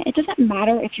content. It doesn't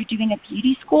matter if you're doing a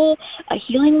beauty school, a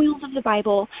Healing Wheels of the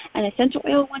Bible, an Essential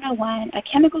Oil 101, a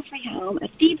chemical-free home, a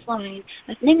Steve's line,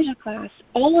 a ninja class.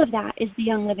 All of that is the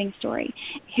Young Living story.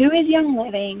 Who is Young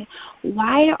Living?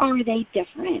 Why are they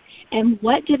different? And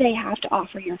what do they have to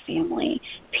offer your family?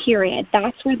 Period.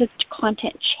 That's where the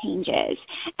content changes.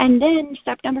 And then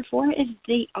step number 4 is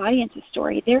the audience's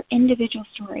story, their individual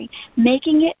story,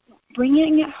 bringing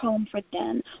it home for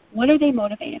them. What are they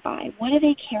motivated by? What do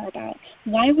they care about?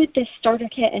 Why would this starter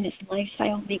kit and this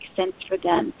lifestyle make sense for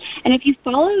them? And if you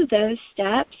follow those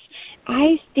steps,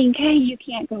 I think, hey, you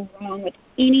can't go wrong with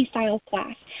any style of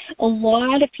class. A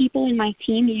lot of people in my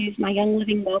team use my Young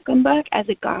Living Welcome Book as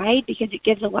a guide because it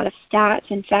gives a lot of stats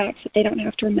and facts that they don't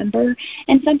have to remember.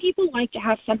 And some people like to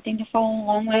have something to follow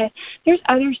along with. There's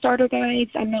other starter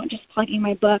guides. I'm not just plugging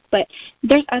my book, but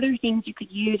there's other things you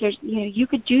could use. You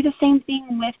could do the same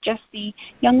thing with just the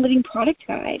Young Living product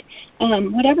guide,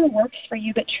 whatever works for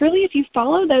you. But truly, if you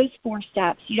follow those 4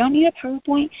 steps, you don't need a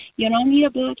PowerPoint, you don't need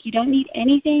a book, you don't need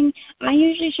anything. I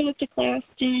usually show up to class,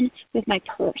 Jen, with my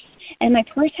purse, and my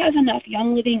purse has enough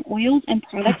Young Living oils and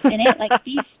products in it, like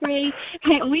bee spray.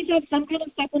 I always have some kind of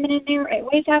supplement in there. I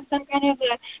always have some kind of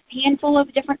a handful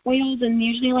of different oils, and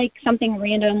usually like something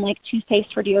random like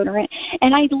toothpaste for deodorant.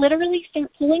 And I literally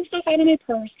start pulling stuff out of my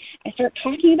purse. I start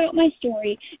talking about my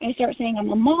story. I start saying, I'm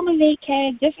a mom of 8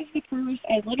 kids. This is the purse.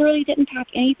 I literally didn't pack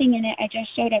anything in it. I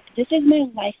just showed up. This is my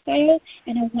lifestyle,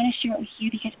 and I want to share it with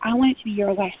you because I want it to be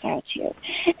your lifestyle too.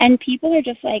 And people are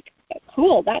just like,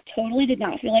 cool, that totally did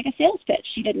not feel like a sales pitch.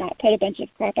 She did not put a bunch of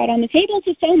crap out on the table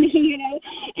to sell me,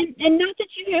 and not that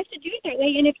you have to do it that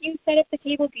way. And if you set up the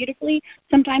table beautifully,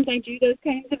 sometimes I do those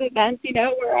kinds of events,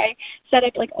 where I set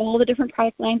up like all the different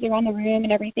product lines around the room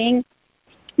and everything.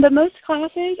 But most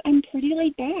classes, I'm pretty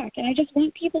laid back, and I just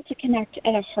want people to connect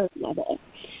at a heart level.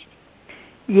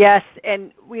 Yes,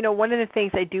 and one of the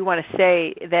things I do want to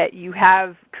say that you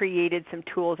have created some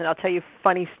tools, and I'll tell you a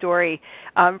funny story.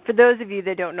 For those of you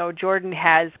that don't know, Jordan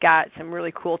has got some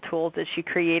really cool tools that she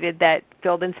created that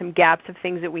filled in some gaps of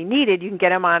things that we needed. You can get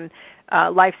them on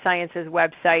Life Sciences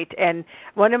website, and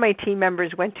one of my team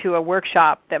members went to a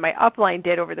workshop that my upline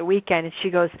did over the weekend, and she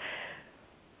goes,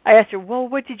 I asked her, well,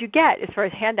 what did you get as far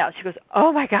as handouts? She goes,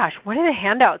 oh my gosh, one of the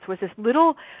handouts was this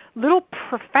little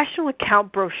professional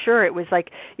account brochure. It was like,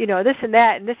 this and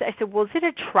that and this. I said, well, is it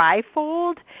a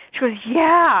trifold? She goes,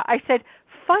 yeah. I said,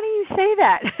 funny you say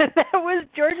that. That was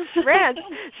Jordan France.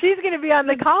 She's going to be on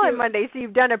the call on Monday. So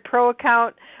you've done a pro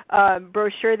account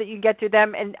brochure that you can get to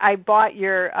them, and I bought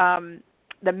your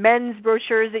the men's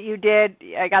brochures that you did.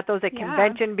 I got those at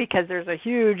convention because there's a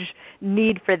huge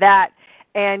need for that.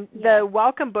 And the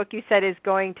welcome book you said is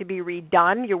going to be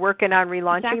redone. You're working on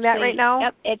relaunching that right now?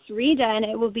 Yep, it's redone.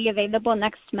 It will be available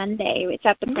next Monday. It's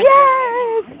at the printer.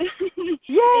 Yes!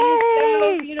 Yay!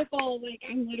 It's so beautiful. Like,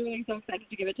 I'm literally so excited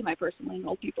to give it to my personally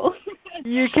enrolled people.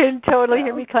 You can totally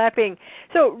hear me clapping.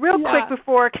 So real quick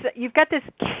before, because you've got this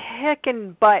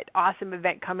kicking butt awesome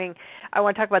event coming, I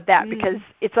want to talk about that because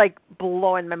it's like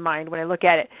blowing my mind when I look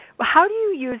at it. Well, how do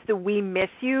you use the We Miss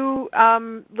You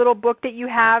little book that you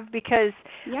have? Because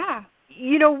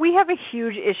we have a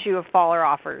huge issue of faller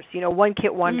offers, one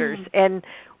kit wonders. And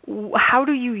how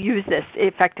do you use this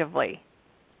effectively?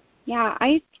 Yeah,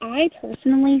 I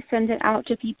personally send it out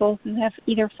to people who have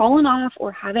either fallen off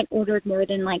or haven't ordered more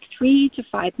than like 3 to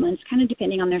 5 months, kind of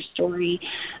depending on their story.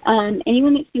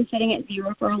 Anyone that's been sitting at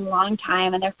 0 for a long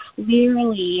time and they're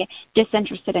clearly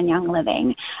disinterested in Young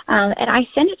Living. And I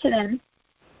send it to them.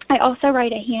 I also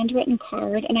write a handwritten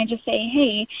card, and I just say,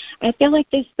 hey, I feel like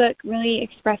this book really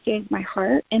expresses my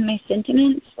heart and my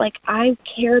sentiments. Like, I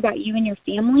care about you and your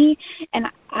family, and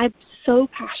I so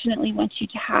passionately want you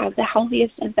to have the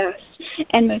healthiest and best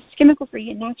and most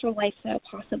chemical-free and natural lifestyle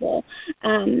possible.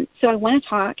 So I want to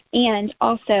talk, and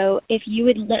also if you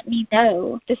would let me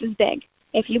know, this is big,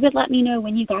 if you would let me know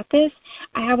when you got this,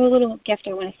 I have a little gift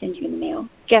I want to send you in the mail.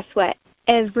 Guess what?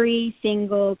 every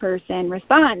single person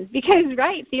responds because,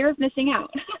 right, fear of missing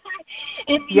out.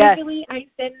 And yes. usually I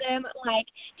send them like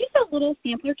just a little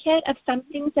sampler kit of some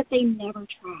things that they never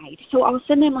tried. So I'll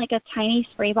send them like a tiny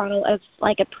spray bottle of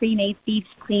like a pre-made thieves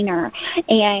cleaner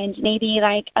and maybe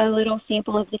like a little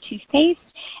sample of the toothpaste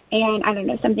and I don't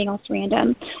know, something else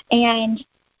random. And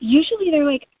usually they're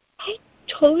like, I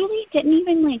totally didn't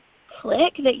even like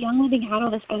click that Young Living had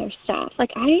all this other stuff.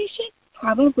 Like I should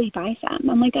probably buy some.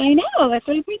 I'm like, I know, that's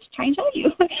what I'm trying to tell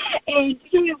you. And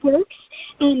so it works.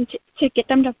 And to get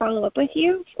them to follow up with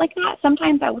you like that,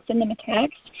 sometimes I will send them a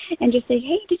text and just say,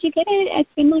 hey, did you get it?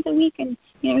 It's been like a week, and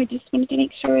I just wanted to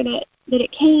make sure that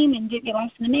it came and didn't get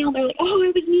lost in the mail. They're like, oh,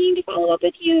 I was meaning to follow up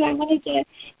with you. I wanted to,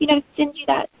 send you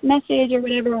that message or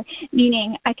whatever,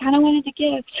 meaning I kind of wanted a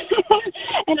gift.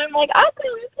 And I'm like, okay,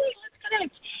 let's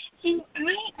connect. So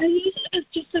I use it as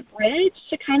just a bridge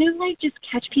to kind of like just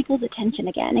catch people's attention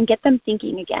again and get them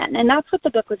thinking again. And that's what the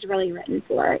book was really written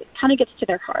for. It kind of gets to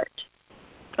their heart.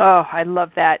 Oh, I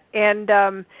love that. And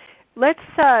let's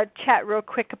chat real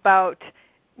quick about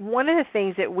one of the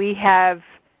things that we have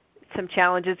some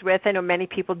challenges with, I know many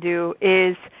people do,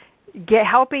 is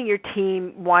helping your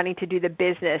team wanting to do the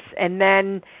business and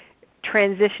then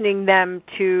transitioning them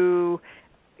to,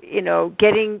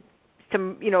 getting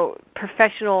some,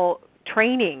 professional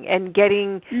training and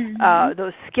getting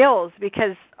those skills,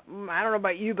 because I don't know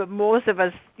about you, but most of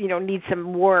us, need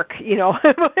some work,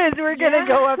 as we're going to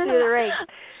go up through the ranks.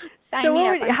 So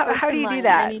how do you do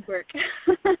that? I need work.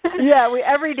 Yeah,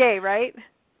 every day, right?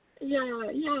 Yeah,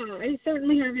 I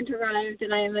certainly haven't arrived,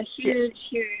 and I am a huge.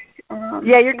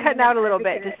 Yeah, you're cutting out a little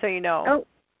bit, just so you know.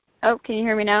 Oh, can you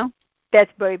hear me now?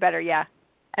 That's way better, yeah.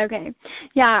 Okay.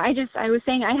 Yeah, I was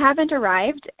saying I haven't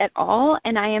arrived at all,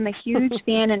 and I am a huge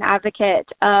fan and advocate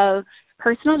of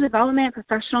personal development,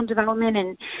 professional development,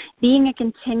 and being a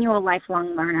continual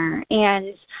lifelong learner.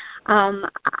 And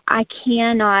I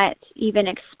cannot even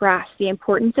express the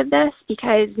importance of this,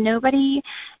 because nobody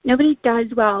does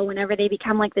well whenever they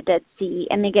become like the Dead Sea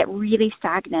and they get really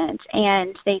stagnant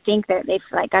and they think that they've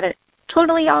like got it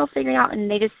totally all figured out,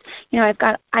 and they just, I've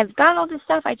got all this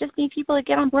stuff. I just need people to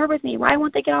get on board with me. Why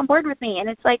won't they get on board with me? And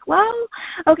it's like, well,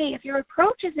 okay, if your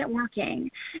approach isn't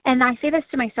working, and I say this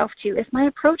to myself too, if my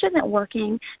approach isn't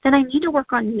working, then I need to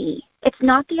work on me. It's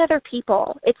not the other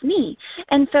people, it's me.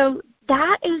 And so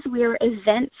that is where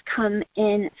events come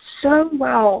in so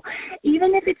well.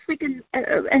 Even if it's like an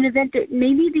event that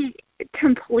maybe the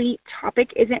complete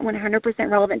topic isn't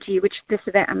 100% relevant to you, which this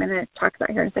event I'm going to talk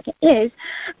about here in a second is,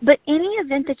 but any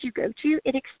event that you go to,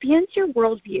 it expands your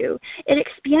worldview. It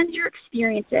expands your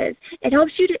experiences. It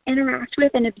helps you to interact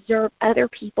with and observe other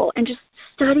people and just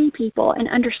study people and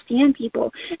understand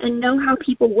people and know how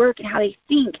people work and how they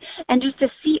think, and just to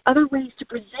see other ways to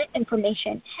present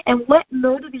information and what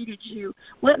motivated you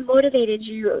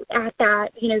at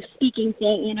that, speaking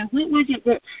thing, what was it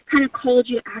that kind of called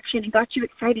you to action and got you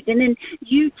excited, and then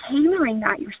you tailoring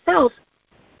that yourself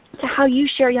to how you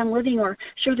share Young Living or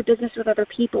share the business with other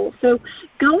people. So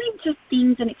going to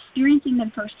things and experiencing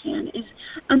them firsthand is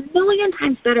a million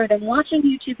times better than watching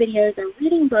YouTube videos or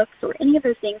reading books or any of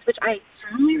those things, which I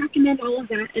strongly recommend all of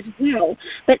that as well.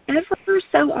 But every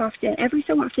so often,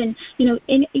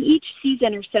 in each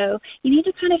season or so, you need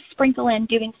to kind of sprinkle in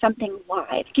doing something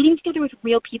live, getting together with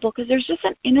real people, because there's just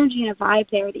an energy and a vibe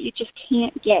there that you just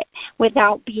can't get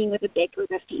without being with a big group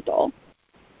of people.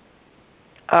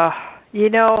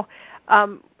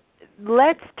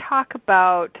 Let's talk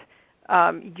about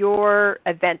your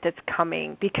event that's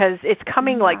coming, because it's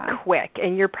coming like quick,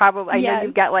 and you're probably, I know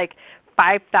you've got like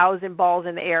 5,000 balls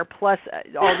in the air, plus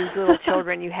all these little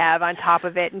children you have on top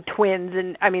of it, and twins,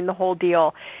 and I mean the whole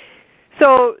deal.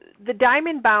 So the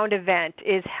Diamond Bound event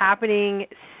is happening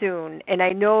soon, and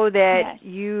I know that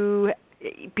you,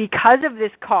 because of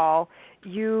this call,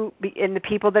 you and the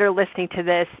people that are listening to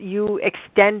this, you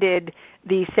extended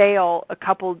the sale a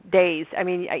couple days. I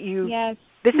mean,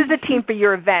 this is a team for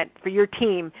your event, for your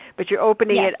team, but you're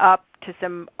opening it up to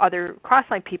some other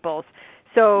Crossline peoples.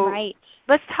 So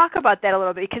let's talk about that a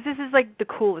little bit, because this is like the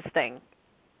coolest thing.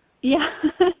 Yeah,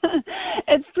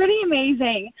 it's pretty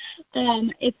amazing.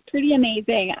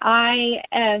 I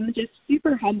am just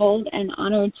super humbled and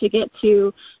honored to get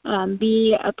to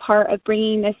be a part of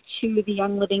bringing this to the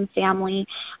Young Living family.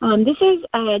 This is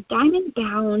Diamond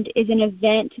Bound is an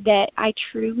event that I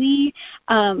truly,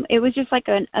 it was just like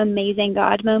an amazing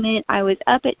God moment. I was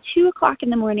up at 2 o'clock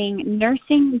in the morning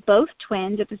nursing both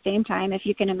twins at the same time. If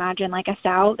you can imagine like a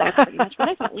sow, that's pretty much what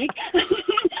I felt like.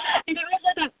 And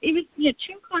it was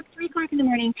 2 o'clock 3 o'clock in the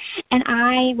morning, and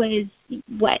I was,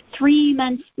 3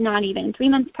 months, not even, 3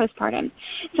 months postpartum.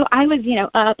 So I was,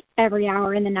 up every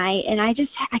hour in the night, and I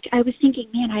was thinking,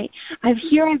 man, I've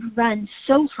run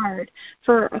so hard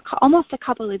for almost a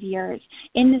couple of years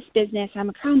in this business. I'm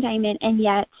a Crown Diamond, and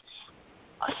yet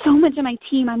so much of my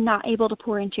team I'm not able to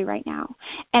pour into right now.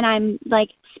 And I'm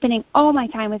like spending all my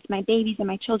time with my babies and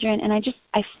my children, and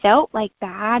I felt like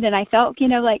bad, and I felt,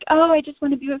 like, oh, I just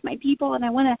want to be with my people, and I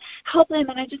want to help them,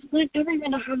 and I just want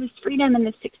everyone to have this freedom and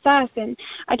this success, and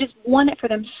I just want it for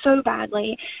them so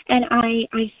badly. And I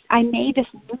made this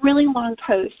really long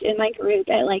post in my group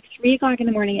at like 3 o'clock in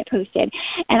the morning. It posted,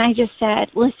 and I just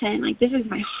said, listen, like, this is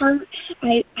my heart.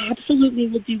 I absolutely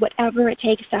will do whatever it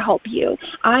takes to help you.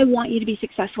 I want you to be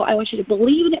successful. I want you to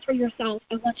believe in it for yourself.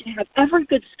 I want you to have every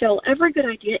good skill, every good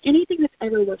idea, anything that's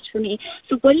ever worked for me.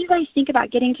 So what do you guys think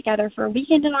about getting together for a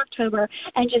weekend in October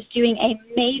and just doing a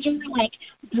major, like,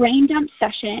 brain dump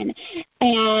session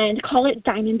and call it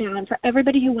Diamond Bound for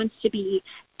everybody who wants to be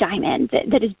diamond,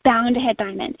 that is bound to hit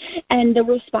diamond? And the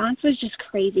response was just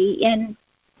crazy. And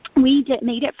we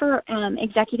made it for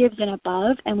executives and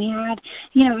above, and we had,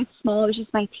 it's small. It was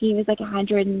just my team. It was like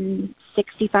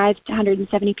 165 to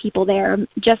 170 people there,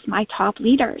 just my top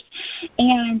leaders.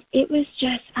 And it was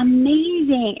just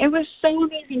amazing. It was so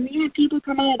amazing. We had people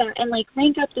come out of that and, like,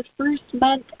 rank up the first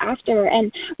month after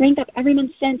and rank up every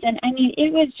month since. And, I mean,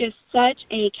 it was just such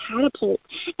a catapult.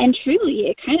 And truly,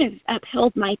 it kind of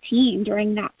upheld my team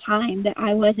during that time that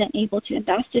I wasn't able to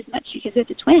invest as much because of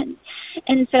the twins.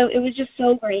 And so it was just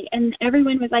so great. And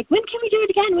everyone was like, when can we do it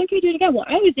again? When can we do it again? Well,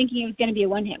 I was thinking it was going to be a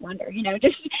one-hit wonder,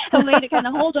 just a way to kind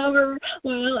of hold over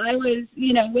while I was,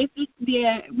 with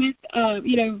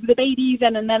the babies,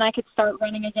 and then I could start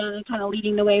running again and kind of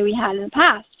leading the way we had in the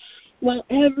past. Well,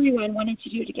 everyone wanted to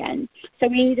do it again. So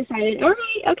we decided, all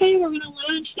right, okay, we're going to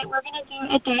launch that. We're going to do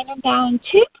a Diamond Bound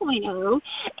 2.0.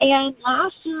 And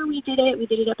last year we did it. We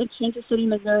did it up in Kansas City,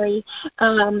 Missouri.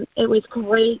 It was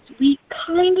great. We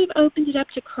kind of opened it up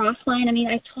to Crossline. I mean,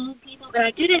 I told people that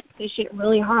I didn't push it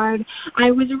really hard.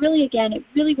 It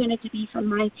really wanted to be from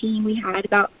my team. We had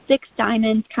about 6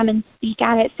 diamonds come and speak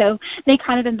at it. So they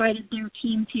kind of invited their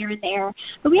teams here and there.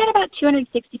 But we had about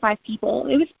 265 people.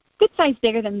 It was good size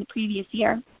bigger than the previous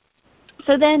year.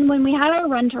 So then when we had our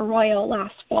run to Royal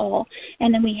last fall,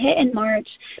 and then we hit in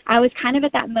March, I was kind of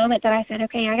at that moment that I said,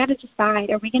 okay, I got to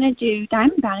decide, are we going to do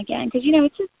Diamond Bound again? Because,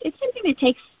 it's something that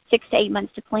takes 6 to 8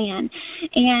 months to plan.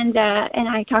 And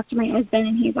I talked to my husband,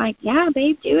 and he's like, yeah,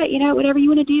 babe, do it. Whatever you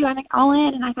want to do, I'm like, all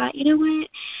in. And I thought, you know what?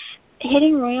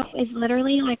 Hitting Royal is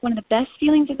literally like one of the best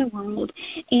feelings in the world.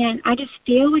 And I just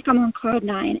feel like I'm on cloud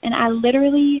 9. And I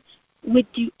literally would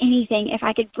do anything if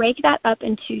I could break that up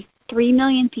into 3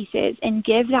 million pieces and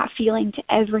give that feeling to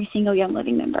every single Young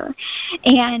Living member.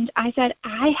 And I said,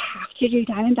 I have to do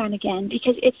Diamond Bound again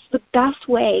because it's the best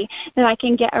way that I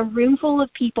can get a room full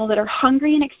of people that are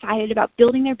hungry and excited about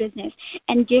building their business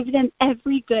and give them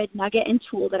every good nugget and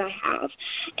tool that I have.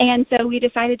 And so we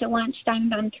decided to launch Diamond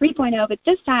Bound 3.0, but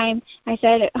this time I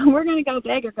said, we're going to go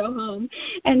big or go home.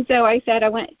 And so I said I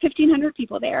want 1,500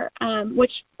 people there,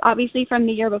 which obviously from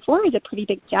the year before is a pretty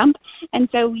big jump. And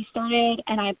so we started,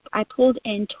 and I pulled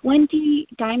in 20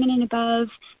 diamond and above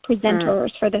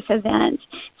presenters for this event.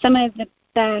 Some of the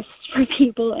best for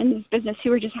people in this business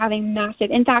who are just having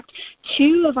massive. In fact,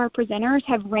 2 of our presenters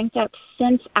have ranked up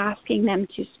since asking them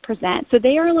to present. So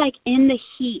they are like in the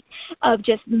heat of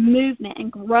just movement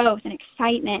and growth and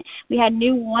excitement. We had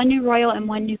one new Royal and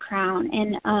 1 new Crown,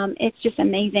 and it's just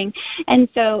amazing. And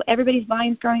so everybody's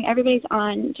volume's growing. Everybody's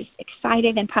on just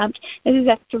excited and pumped. This is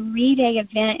a 3-day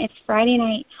event. It's Friday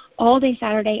night, all day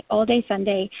Saturday, all day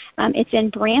Sunday. It's in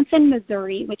Branson,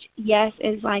 Missouri, which, yes,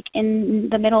 is like in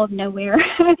the middle of nowhere.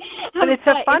 But it's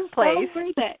a fun place. So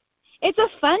worth it. It's a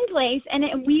fun place, and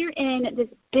we're in this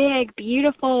big,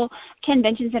 beautiful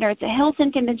convention center. It's a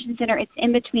Hilton Convention Center. It's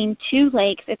in between 2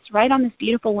 lakes. It's right on this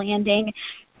beautiful landing.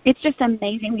 It's just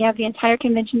amazing. We have the entire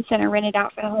convention center rented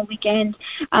out for the whole weekend.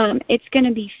 It's going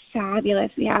to be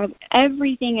fabulous. We have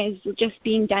everything is just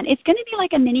being done. It's going to be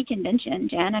like a mini convention,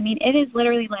 Jen. I mean, it is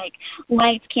literally like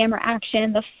lights, camera,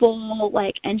 action, the full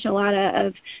like enchilada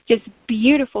of just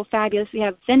beautiful, fabulous. We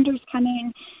have vendors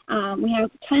coming. We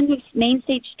have tons of main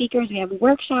stage speakers. We have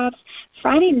workshops.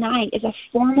 Friday night is a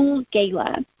formal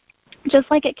gala. just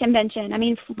like at convention. I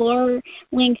mean,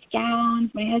 floor-length gowns.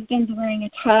 My husband's wearing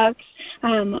a tux.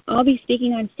 I'll be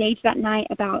speaking on stage that night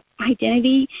about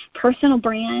identity, personal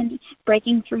brand,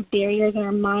 breaking through barriers in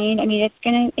our mind. I mean,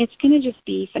 it's gonna just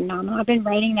be phenomenal. I've been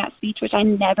writing that speech, which I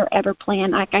never ever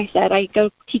plan. Like I said, I go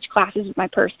teach classes with my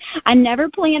purse. I never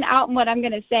plan out what I'm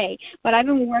gonna say, but I've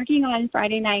been working on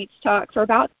Friday night's talk for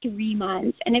about 3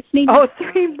 months, and it's made me.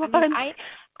 3 months.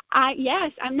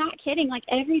 Yes, I'm not kidding. Like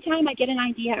every time I get an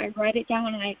idea, I write it down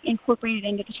and I incorporate it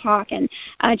into the talk, and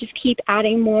just keep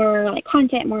adding more like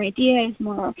content, more ideas,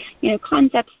 more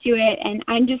concepts to it. And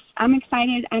I'm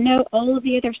excited. I know all of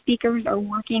the other speakers are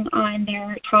working on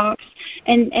their talks,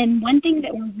 and one thing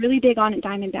that we're really big on at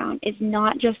Diamond Bound is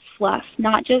not just fluff,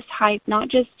 not just hype, not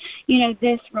just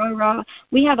this rah.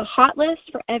 We have a hot list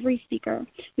for every speaker.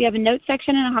 We have a notes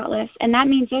section and a hot list, and that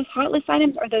means those hot list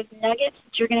items are those nuggets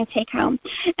that you're going to take home.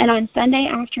 And on Sunday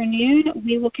afternoon,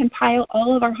 we will compile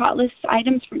all of our hot list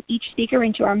items from each speaker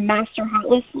into our master hot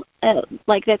list,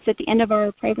 like that's at the end of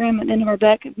our program, at the end of our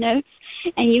book of notes.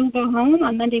 And you will go home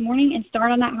on Monday morning and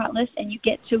start on that hot list, and you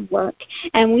get to work.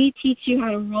 And we teach you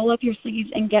how to roll up your sleeves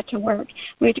and get to work.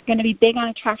 We're going to be big on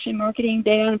attraction marketing,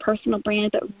 big on personal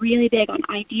brand, but really big on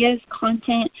ideas,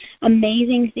 content,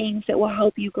 amazing things that will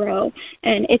help you grow.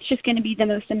 And it's just going to be the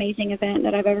most amazing event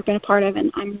that I've ever been a part of,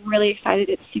 and I'm really excited.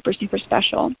 It's super, super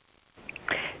special.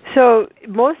 So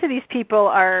most of these people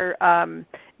are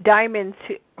diamonds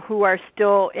who are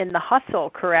still in the hustle,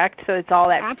 correct? So it's all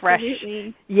that Absolutely.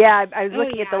 fresh. Yeah, I was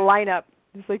looking at the lineup.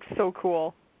 It's like so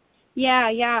cool. Yeah.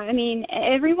 I mean,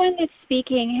 everyone that's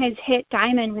speaking has hit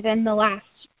diamond within the last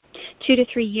 2 to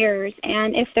 3 years,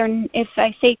 and if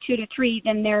I say 2 to 3,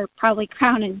 then they're probably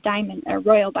crown and diamond or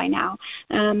royal by now.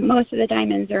 Most of the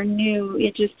diamonds are new.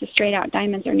 It's just the straight out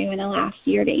diamonds are new in the last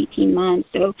year to 18 months.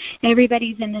 So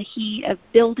everybody's in the heat of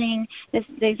building.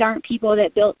 These aren't people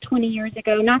that built 20 years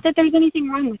ago. Not that there's anything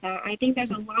wrong with that. I think there's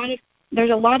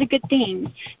a lot of good things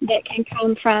that can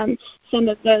come from some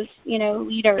of those,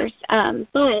 leaders.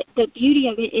 But the beauty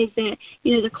of it is that,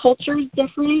 the culture is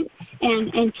different,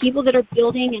 and people that are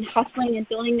building and hustling and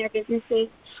building their businesses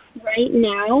right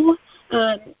now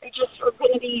just are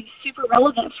going to be super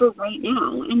relevant for right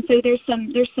now. And so there's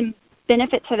some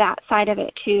benefit to that side of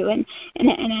it too, and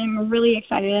I'm really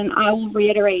excited. And I will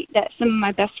reiterate that some of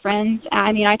my best friends,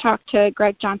 I talk to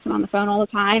Greg Johnson on the phone all the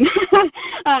time.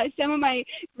 Some of my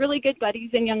really good buddies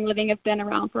in Young Living have been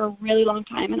around for a really long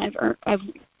time, and I've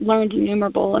learned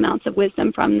innumerable amounts of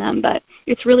wisdom from them. But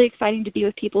it's really exciting to be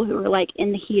with people who are like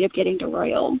in the heat of getting to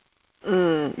royal.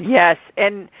 Yes,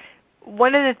 and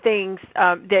one of the things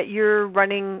that you're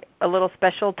running a little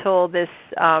special till the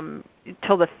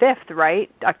 5th, right?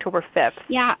 October 5th.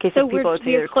 Yeah, so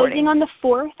we're closing on the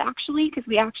 4th, actually, because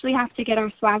we actually have to get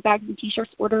our swag bags and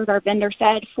T-shirts ordered. Our vendor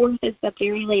said 4th is the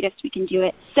very latest we can do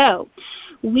it. So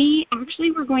we actually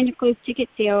were going to close ticket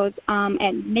sales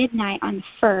at midnight on the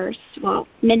 1st. Well,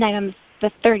 midnight on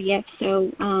the 30th,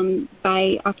 so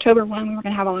by October 1 we were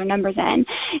going to have all our numbers in.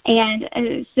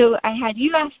 And so I had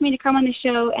you ask me to come on the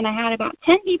show, and I had about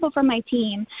 10 people from my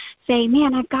team say,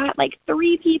 man, I've got like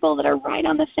 3 people that are right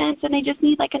on the fence, and they just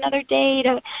need like another day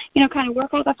to, kind of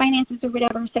work out the finances or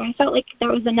whatever. So I felt like that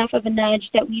was enough of a nudge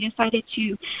that we decided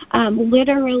to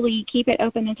literally keep it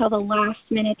open until the last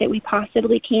minute that we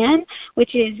possibly can,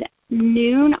 which is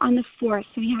noon on the 4th.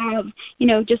 So we have,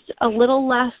 just a little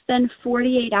less than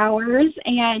 48 hours,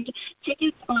 and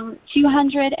tickets are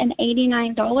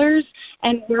 $289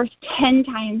 and worth 10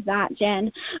 times that, Jen.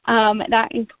 That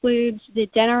includes the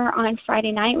dinner on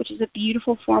Friday night, which is a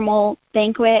beautiful formal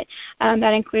banquet.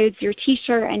 That includes your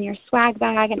T-shirt and your swag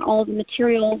bag and all of the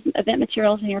materials, event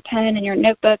materials, and your pen and your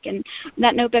notebook. And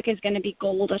that notebook is going to be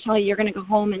gold. I tell you, you're going to go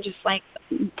home and just like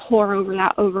pour over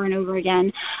that over and over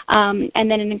again. And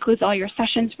then it includes all your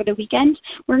sessions for the weekend.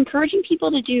 We're encouraging people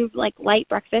to do like light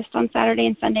breakfast on Saturday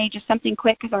and Sunday, just something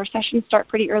quick, because our sessions start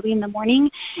pretty early in the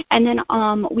morning. And then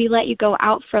we let you go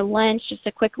out for lunch, just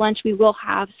a quick lunch. We will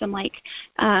have some like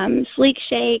sleek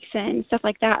shakes and stuff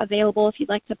like that available if you'd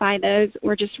like to buy those,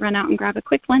 or just run out and grab a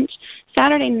quick lunch.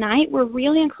 Saturday night, we're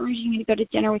really encouraging you to go to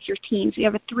dinner with your teams. We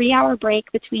have a 3-hour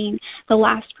break between the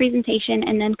last presentation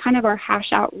and then kind of our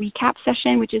hash out recap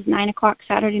session, which is 9 o'clock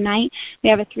Saturday night. We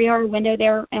have a 3-hour window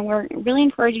there, and we're really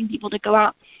encouraging people to go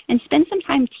out and spend some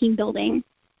time team building.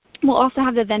 We'll also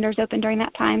have the vendors open during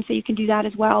that time, so you can do that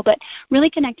as well. But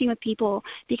really connecting with people,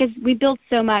 because we build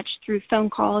so much through phone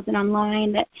calls and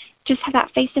online that just have that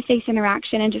face-to-face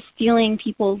interaction and just feeling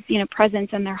people's, presence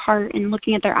and their heart and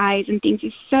looking at their eyes and things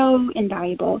is so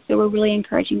invaluable. So we're really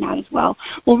encouraging that as well.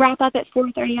 We'll wrap up at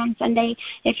 4:30 on Sunday.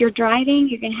 If you're driving,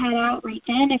 you can head out right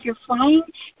then. If you're flying,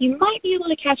 you might be able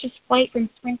to catch a flight from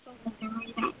Springfield,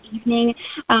 Missouri that evening,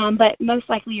 but most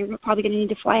likely you're probably going to need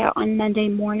to fly out on Monday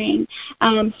morning.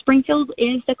 Springfield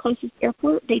is the closest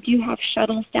airport. They do have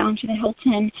shuttles down to the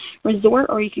Hilton Resort,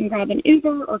 or you can grab an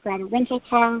Uber or grab a rental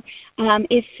car.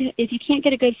 If you can't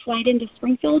get a good flight into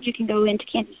Springfield, you can go into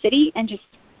Kansas City and just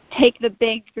take the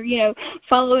big,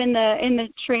 follow in the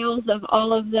trails of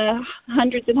all of the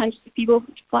hundreds and hundreds of people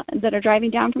that are driving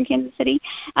down from Kansas City.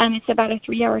 It's about a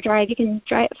 3-hour drive. You can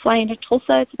fly into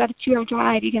Tulsa. It's about a 2-hour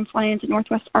drive. You can fly into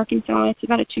Northwest Arkansas. It's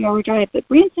about a 2-hour drive. But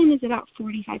Branson is about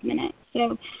 45 minutes.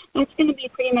 So that's going to be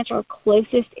pretty much our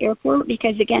closest airport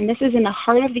because, again, this is in the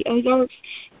heart of the Ozarks.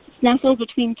 Nestled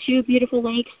between two beautiful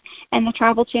lakes, and the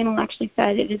Travel Channel actually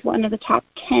said it is one of the top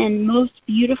 10 most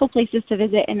beautiful places to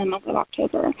visit in the month of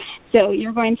October. So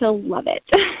you're going to love it.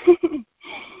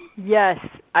 Yes,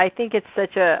 I think it's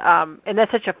such a and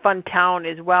that's such a fun town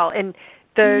as well. And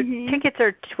the tickets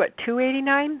are what,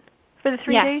 $289 for the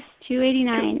 3 days? Yes,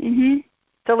 $289.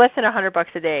 So less than $100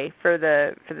 a day for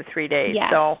the 3 days.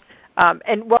 Yes. So.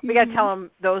 And what we got to tell them,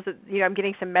 those that, I'm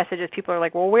getting some messages. People are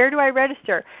like, well, where do I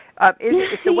register?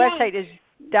 It's the website is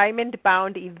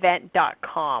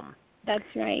diamondboundevent.com. That's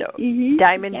right. So,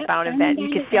 Diamond Bound Event. You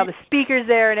can see all the speakers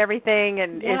there and everything,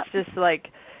 and it's just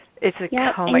like,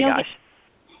 oh my gosh.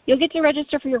 You'll get to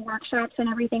register for your workshops and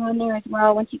everything on there as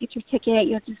well. Once you get your ticket,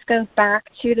 you'll just go back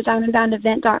to the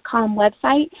diamondboundevent.com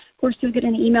website. Of course, you'll get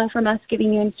an email from us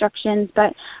giving you instructions,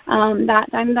 but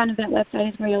that Diamond Bound Event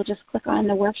website is where you'll just click on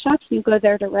the workshops. You go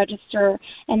there to register,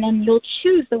 and then you'll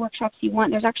choose the workshops you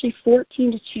want. There's actually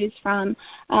 14 to choose from,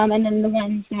 and then the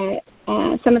ones that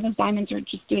some of those diamonds are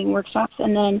just doing workshops,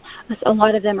 and then a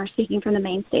lot of them are speaking from the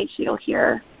main stage, so you'll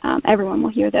hear, everyone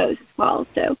will hear those as well.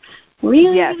 So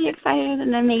really excited,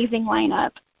 an amazing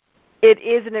lineup. It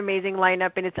is an amazing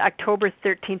lineup, and it's October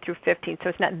 13th through 15th, so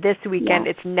it's not this weekend,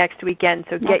 it's next weekend.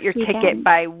 So get your ticket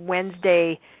by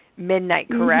Wednesday midnight,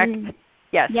 correct?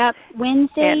 Yes. Yep,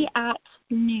 Wednesday at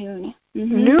noon.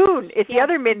 Noon. It's the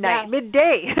other midnight,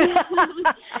 midday.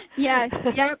 Yes,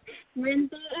 yep.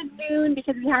 Wednesday at noon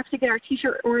because we have to get our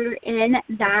T-shirt order in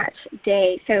that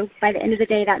day. So by the end of the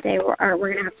day that day, we're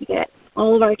going to have to get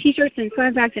all of our T-shirts and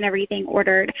swag bags and everything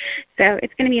ordered. So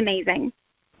it's going to be amazing.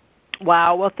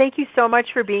 Wow. Well, thank you so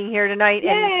much for being here tonight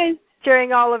and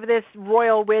sharing all of this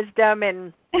royal wisdom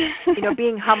and,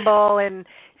 being humble and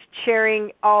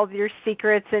sharing all of your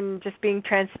secrets and just being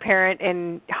transparent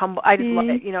and humble. I just love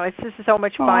it. It's just so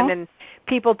much fun, and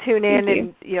people tune in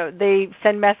and, they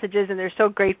send messages and they're so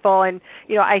grateful. And,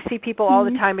 I see people all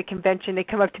the time at convention. They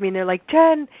come up to me and they're like,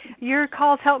 Jen, your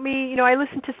calls helped me. I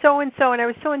listened to so-and-so and I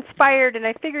was so inspired and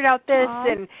I figured out this.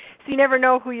 And so you never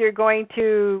know who you're going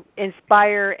to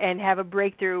inspire and have a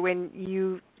breakthrough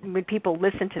when people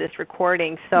listen to this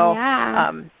recording. So,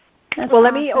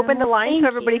 let me open the line so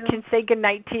everybody can say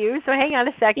goodnight to you. So hang on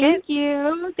a second. Thank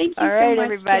you. Thank you all right, so much,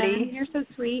 everybody. Jen. You're so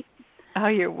sweet. Oh,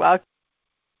 you're welcome.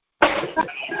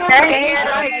 Hey,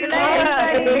 good night.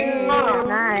 Good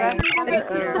night.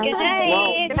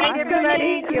 Good night,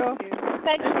 everybody. Thank you.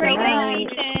 Such great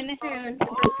information.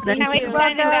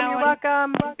 You're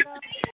welcome.